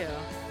nice too.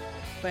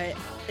 But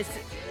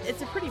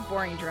it's a pretty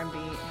boring drum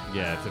beat.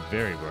 Yeah, it's a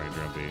very boring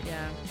drum beat.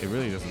 Yeah. It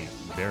really doesn't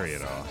vary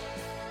at all.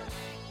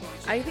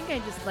 I think I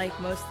just like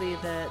mostly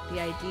the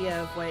idea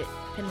of what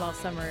Pinball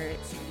Summer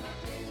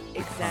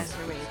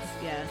exacerbates.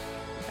 Yeah.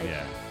 Like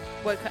Yeah.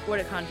 What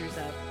it conjures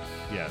up.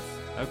 Yes.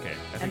 Okay.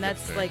 I think And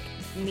that's fair. like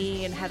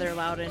me and Heather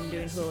Loudon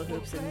doing hula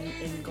hoops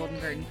in Golden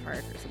Garden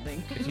Park or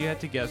something. If you had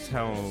to guess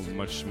how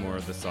much more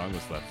of the song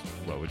was left,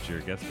 what would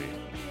your guess be?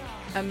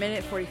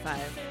 1:45.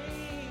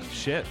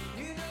 Shit.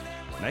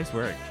 Nice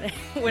work.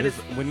 What is?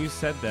 When you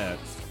said that,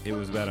 it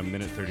was about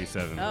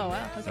 1:37. Oh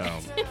wow. Okay.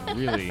 So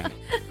really,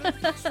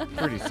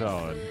 pretty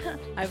solid.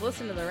 I've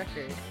listened to the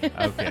record.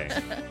 Okay.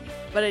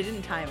 But I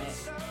didn't time it.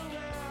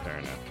 Fair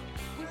enough.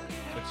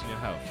 But you know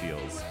how it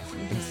feels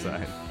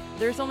inside.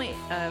 There's only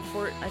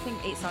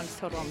 8 songs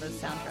total on this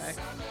soundtrack.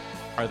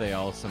 Are they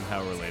all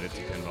somehow related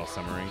to Pinball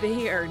Summering?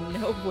 They are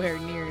nowhere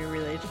near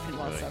related to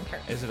Pinball Really? Summer.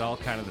 Is it all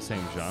kind of the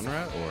same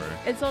genre, or?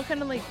 It's all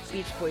kind of like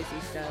Beach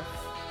Boysy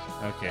stuff.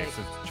 Okay, Like-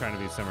 so it's trying to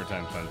be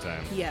summertime fun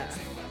time. Yeah.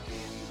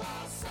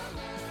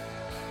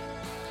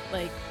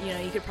 Like, you know,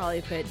 you could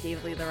probably put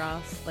David Lee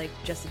LaRosse, like,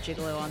 Just a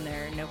Gigolo on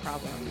there, no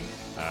problem.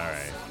 All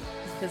right.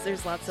 Because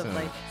there's lots of, So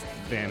like,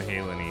 Van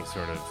Halen-y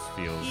sort of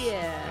feels.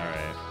 Yeah. All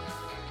right.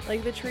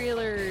 like the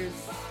trailers,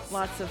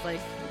 lots of, like,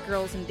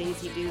 girls in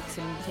Daisy Dukes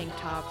and tank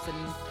tops and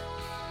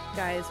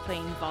guys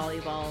playing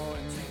volleyball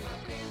and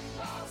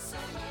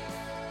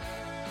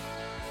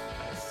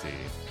I see.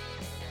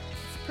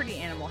 it's pretty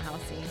Animal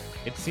Housey.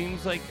 It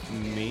seems like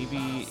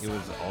maybe it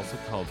was also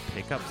called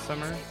Pickup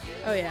Summer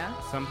Oh, yeah?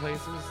 some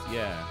places.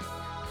 Yeah.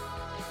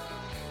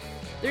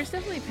 There's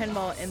definitely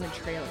pinball in the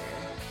trailer.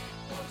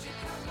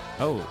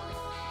 Oh,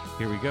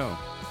 here we go.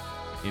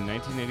 In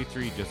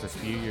 1983, just a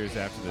few years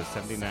after the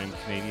 79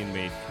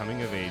 Canadian-made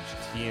coming-of-age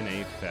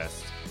TNA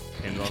Fest,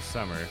 Pinball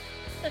Summer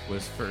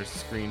was first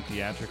screened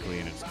theatrically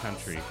in its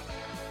country.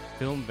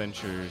 Film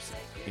Ventures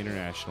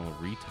International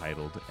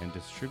retitled and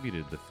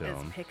distributed the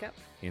film As pickup?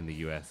 in the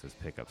U.S. as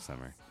Pickup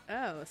Summer.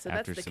 Oh, so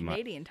After that's the some-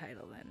 Canadian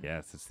title then.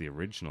 Yes, it's the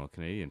original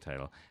Canadian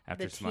title.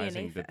 After The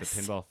surmising TNA that the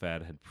Fest. pinball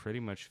fad had pretty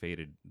much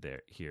faded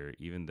here,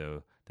 even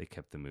though they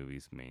kept the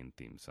movie's main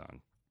theme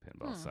song,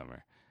 Pinball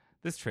Summer.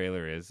 This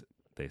trailer is,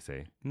 they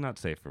say, not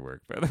safe for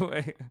work, by the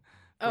way.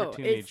 For Oh,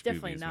 teenage it's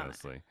definitely boobies not.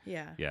 mostly.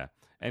 Yeah. Yeah.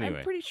 Anyway.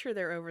 I'm pretty sure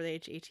they're over the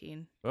age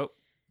 18. Oh.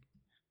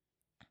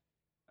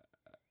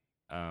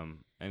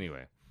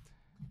 Anyway.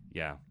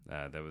 Yeah.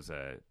 That was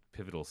a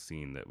pivotal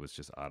scene that was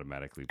just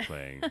automatically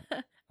playing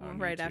on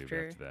Right YouTube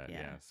after, that.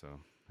 yeah. So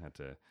had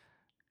to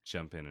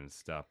jump in and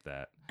stop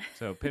that.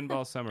 So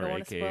Pinball Summer, Don't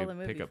wanna spoil aka the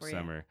movie Pickup for you.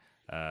 Summer.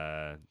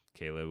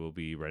 Kayla will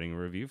be writing a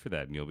review for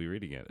that, and you'll be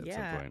reading it at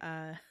some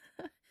point.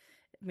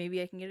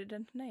 Maybe I can get it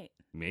done tonight.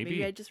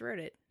 Maybe. I just wrote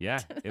it. Yeah,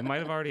 it might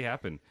have already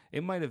happened.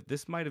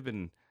 This might have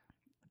been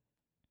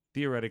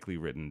theoretically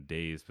written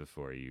days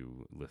before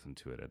you listened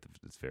to it at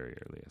its very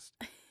earliest.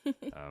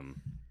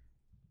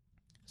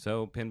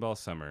 So Pinball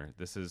Summer.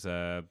 This is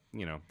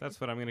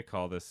that's what I'm going to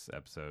call this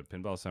episode.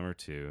 Pinball Summer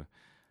 2.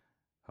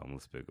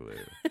 Homeless Boogaloo.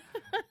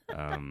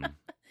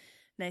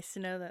 Nice to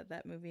know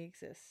that movie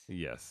exists.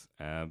 Yes,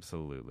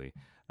 absolutely.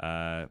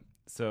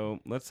 So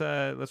let's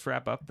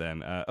wrap up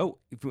then.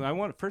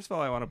 First of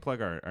all, I want to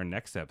plug our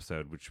next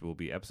episode, which will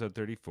be episode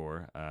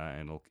 34,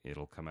 and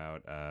it'll come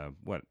out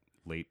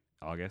late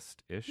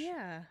August-ish.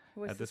 Yeah.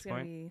 At this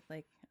point, be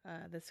like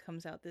this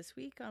comes out this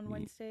week on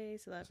Wednesday,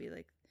 so that'd be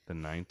like the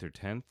 9th or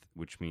 10th,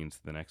 which means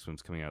the next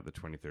one's coming out the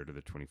 23rd or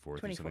the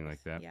 24th or something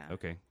like that. Yeah.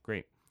 Okay,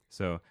 great.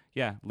 So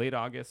yeah, late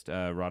August,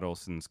 Rod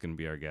Olson's going to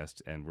be our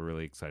guest, and we're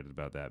really excited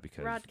about that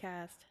because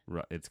Rodcast.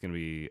 It's going to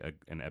be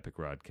an epic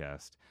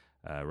Rodcast.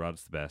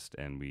 Rod's the best,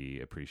 and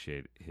we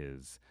appreciate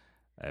his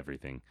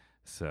everything.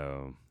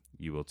 So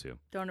you will too.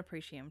 Don't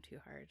appreciate him too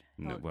hard.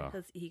 No, well,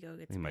 his ego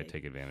gets he might big.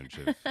 take advantage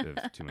of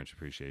too much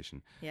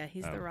appreciation. Yeah,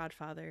 he's the Rod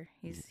father.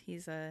 He's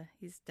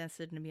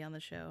destined to be on the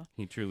show.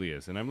 He truly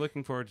is, and I'm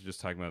looking forward to just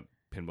talking about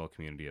pinball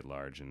community at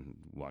large and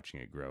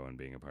watching it grow and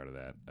being a part of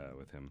that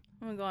with him.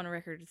 I'm gonna go on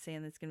record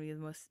saying that's gonna be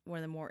one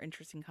of the more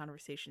interesting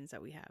conversations that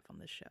we have on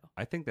this show.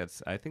 I think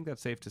that's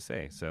safe to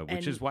say. So,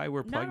 which is why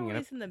we're plugging not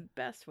it up. In the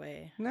best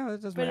way. No,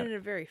 it doesn't but matter. in a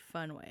very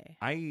fun way.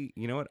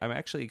 You know what? I'm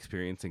actually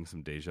experiencing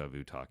some deja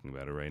vu talking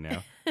about it right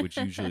now, which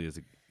usually is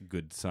a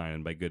good sign.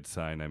 And by good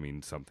sign, I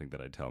mean something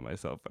that I tell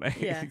myself when I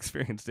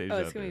experience deja vu.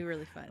 Oh, it's gonna be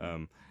really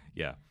fun.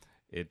 Yeah,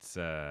 it's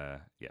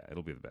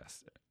it'll be the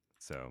best.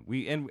 So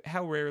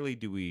how rarely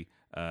do we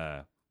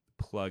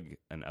plug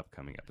an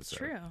upcoming episode? It's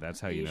true. That's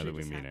how you know that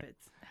we mean it.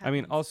 Happens. I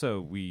mean,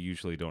 also, we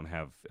usually don't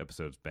have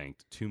episodes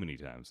banked too many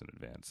times in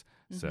advance.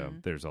 So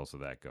there's also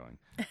that going.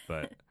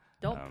 But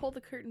don't pull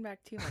the curtain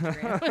back too much,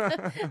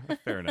 Graham.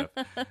 Fair enough.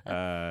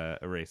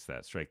 Erase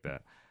that. Strike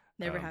that.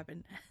 Never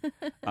happened.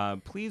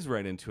 Please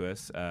write into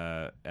us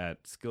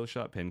at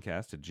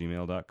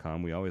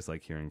skillshotpincast@gmail.com. We always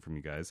like hearing from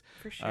you guys.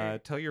 For sure.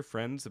 Tell your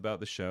friends about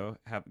the show.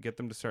 Get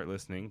them to start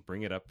listening.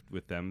 Bring it up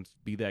with them.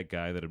 Be that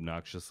guy that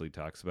obnoxiously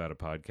talks about a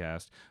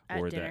podcast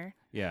at dinner.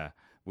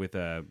 With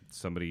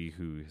somebody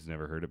who has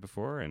never heard it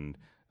before, and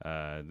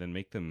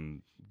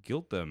then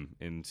guilt them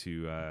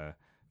into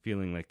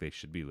feeling like they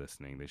should be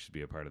listening. They should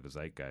be a part of the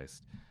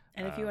zeitgeist.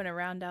 And if you want to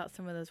round out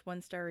some of those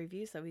 1-star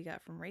reviews that we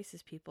got from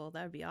racist people,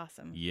 that would be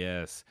awesome.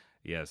 Yes.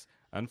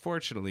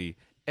 Unfortunately,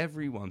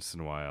 every once in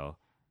a while,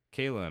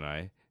 Kayla and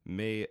I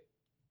may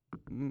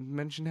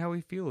mention how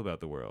we feel about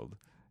the world.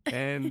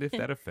 And if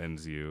that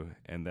offends you,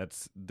 and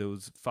that's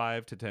those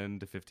 5 to 10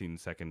 to 15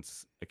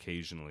 seconds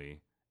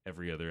occasionally,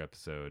 every other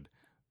episode.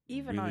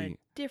 Even really, on a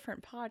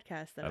different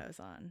podcast that I was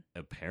on.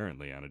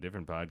 Apparently on a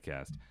different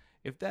podcast.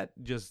 If that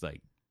just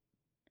like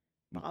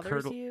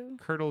bothers you,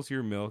 curdles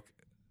your milk,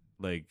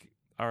 like,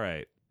 all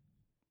right,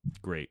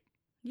 great.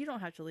 You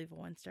don't have to leave a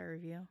 1-star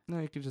review. No,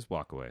 you can just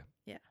walk away.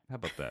 Yeah. How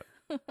about that?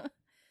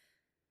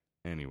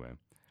 Anyway.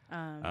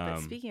 But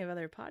speaking of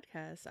other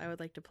podcasts, I would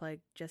like to plug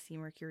Jesse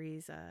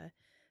Mercury's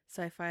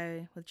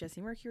Sci-Fi with Jesse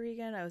Mercury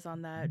again. I was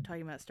on that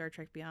talking about Star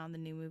Trek Beyond, the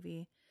new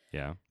movie.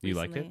 Yeah. You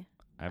liked it?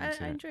 I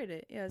enjoyed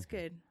it. Yeah, it was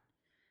good.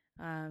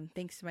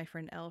 Thanks to my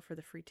friend Elle for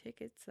the free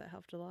tickets. That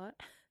helped a lot.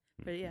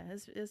 But yeah, it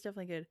was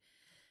definitely good.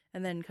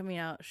 And then coming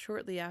out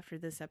shortly after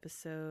this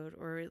episode,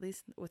 or at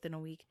least within a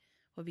week,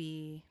 will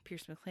be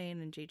Pierce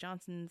McLean and Jay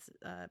Johnson's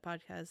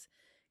podcast,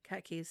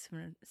 Cat Cave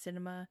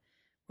Cinema,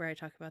 where I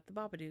talk about the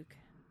Babadook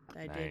that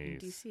I did in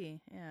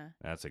DC. Yeah.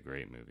 That's a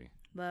great movie.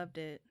 Loved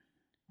it.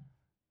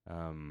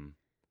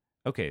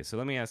 Okay, so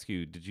let me ask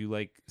you, did you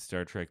like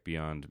Star Trek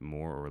Beyond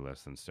more or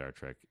less than Star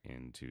Trek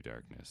Into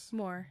Darkness?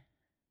 More.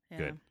 Yeah.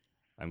 Good.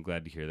 I'm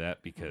glad to hear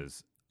that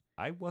because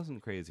I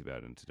wasn't crazy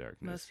about Into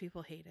Darkness. Most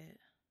people hate it.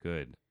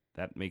 Good.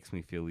 That makes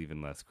me feel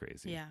even less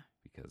crazy. Yeah.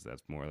 Because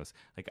that's more or less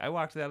like I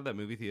walked out of that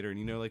movie theater, and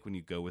you know, like when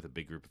you go with a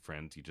big group of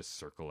friends, you just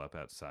circle up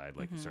outside,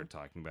 like you start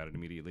talking about it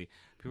immediately.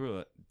 People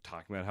were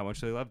talking about how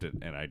much they loved it,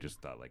 and I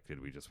just thought, like, did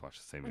we just watch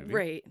the same movie?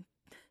 Right.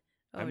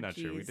 I'm not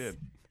sure we did.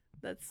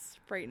 That's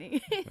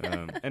frightening.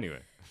 Anyway,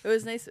 it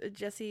was nice.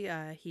 Jesse,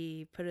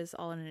 he put us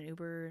all in an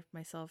Uber,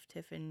 myself,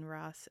 Tiffin,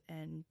 Ross,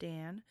 and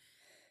Dan.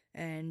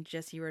 And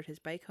Jesse rode his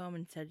bike home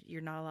and said,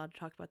 "You're not allowed to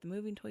talk about the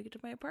movie until we get to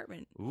my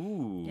apartment."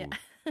 Ooh, yeah.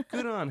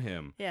 Good on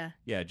him. Yeah,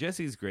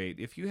 Jesse's great.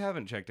 If you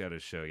haven't checked out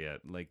his show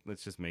yet, like,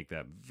 let's just make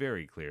that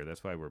very clear.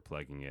 That's why we're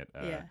plugging it.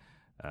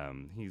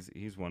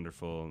 He's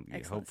wonderful.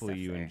 Excellent Hopefully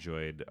you there.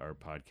 enjoyed our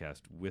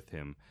podcast with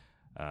him,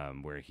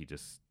 where he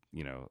just,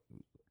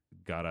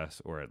 got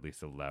us, or at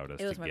least allowed us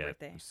to my get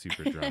birthday.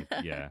 super drunk.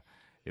 Yeah,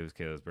 it was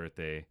Kayla's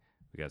birthday.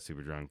 We got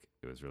super drunk.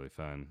 It was really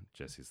fun.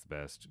 Jesse's the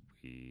best.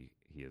 He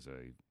is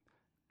a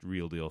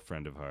real deal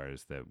friend of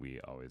ours that we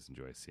always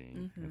enjoy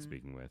seeing and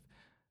speaking with.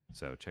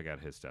 So check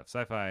out his stuff.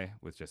 Sci-Fi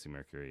with Jesse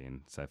Mercury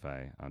and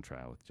Sci-Fi on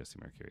Trial with Jesse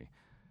Mercury.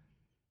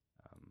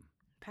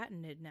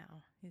 Patented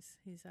now. He's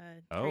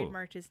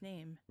trademarked his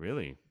name.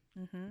 Really?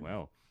 Mm-hmm.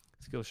 Well,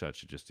 Skillshot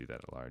should just do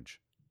that at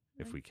large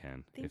if we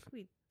can. I think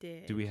we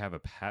did. Do we have a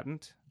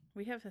patent?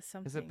 We have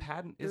something. Is it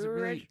patent? Is it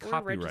really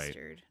copyright? We're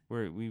registered.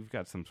 We've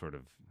got some sort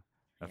of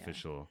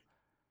official.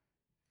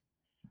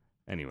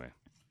 Anyway,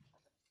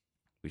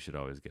 We should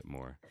always get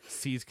more.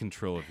 Seize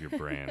control of your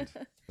brand.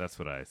 That's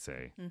what I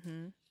say.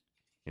 Mm-hmm.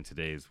 In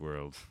today's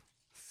world,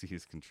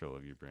 seize control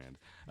of your brand.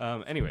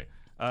 Anyway,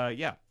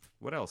 yeah.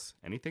 What else?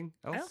 Anything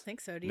else? I don't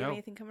think so. Do you have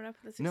anything coming up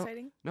that's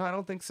exciting? No, I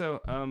don't think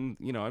so. I'm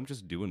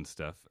just doing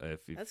stuff.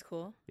 That's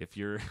cool. If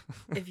you're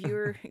if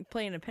you're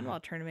playing a pinball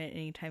tournament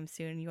anytime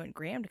soon and you want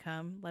Graham to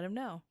come, let him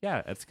know.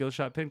 Yeah, at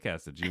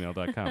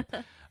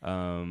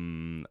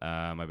skillshotpincast@gmail.com.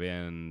 My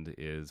band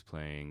is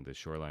playing the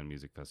Shoreline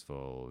Music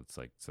Festival. It's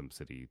like some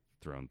city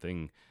thrown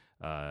thing.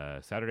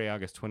 Saturday,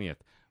 August 20th.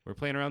 We're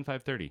playing around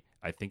 5:30.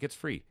 I think it's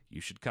free. You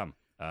should come.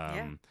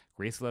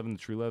 Grace Love and the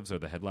True Loves are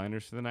the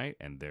headliners for the night,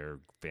 and they're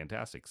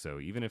fantastic.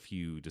 So even if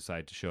you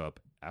decide to show up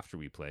after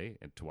we play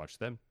and to watch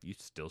them, you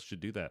still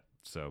should do that.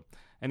 So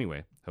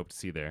anyway, hope to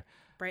see you there.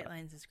 Bright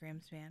Lines is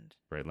Graham's band.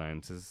 Bright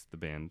Lines is the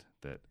band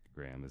that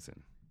Graham is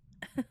in.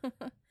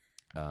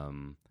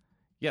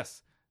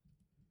 Yes.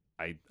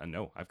 I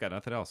know. I've got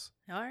nothing else.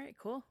 All right,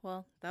 cool.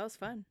 Well, that was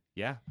fun.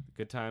 Yeah,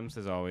 good times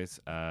as always.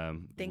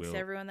 Thanks to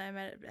everyone that I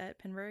met at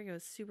Pinburg. It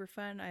was super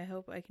fun. I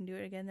hope I can do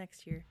it again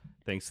next year.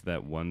 Thanks to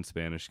that one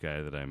Spanish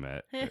guy that I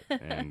met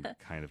and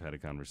kind of had a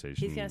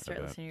conversation. He's going to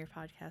start listening to your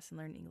podcast and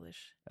learn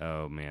English.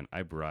 Oh, man.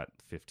 I brought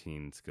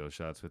 15 skill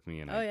shots with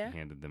me, and I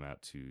handed them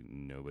out to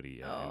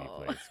nobody at any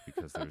place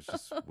because there was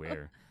just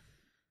where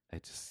I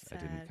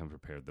didn't come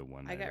prepared the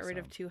one night. I got rid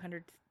of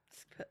 200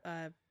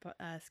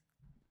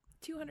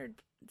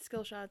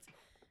 skill shots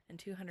and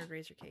 200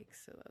 razor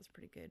cakes, so that was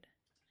pretty good.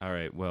 All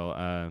right. Well,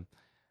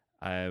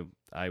 I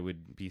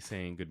would be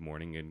saying good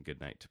morning and good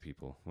night to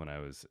people when I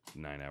was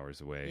 9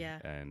 hours away. Yeah.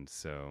 And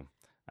so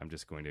I'm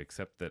just going to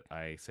accept that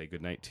I say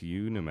good night to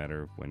you no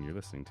matter when you're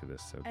listening to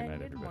this. So good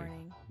night, everybody. Good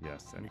morning.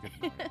 Yes, and good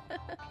morning.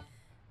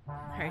 All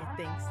right.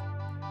 Thanks.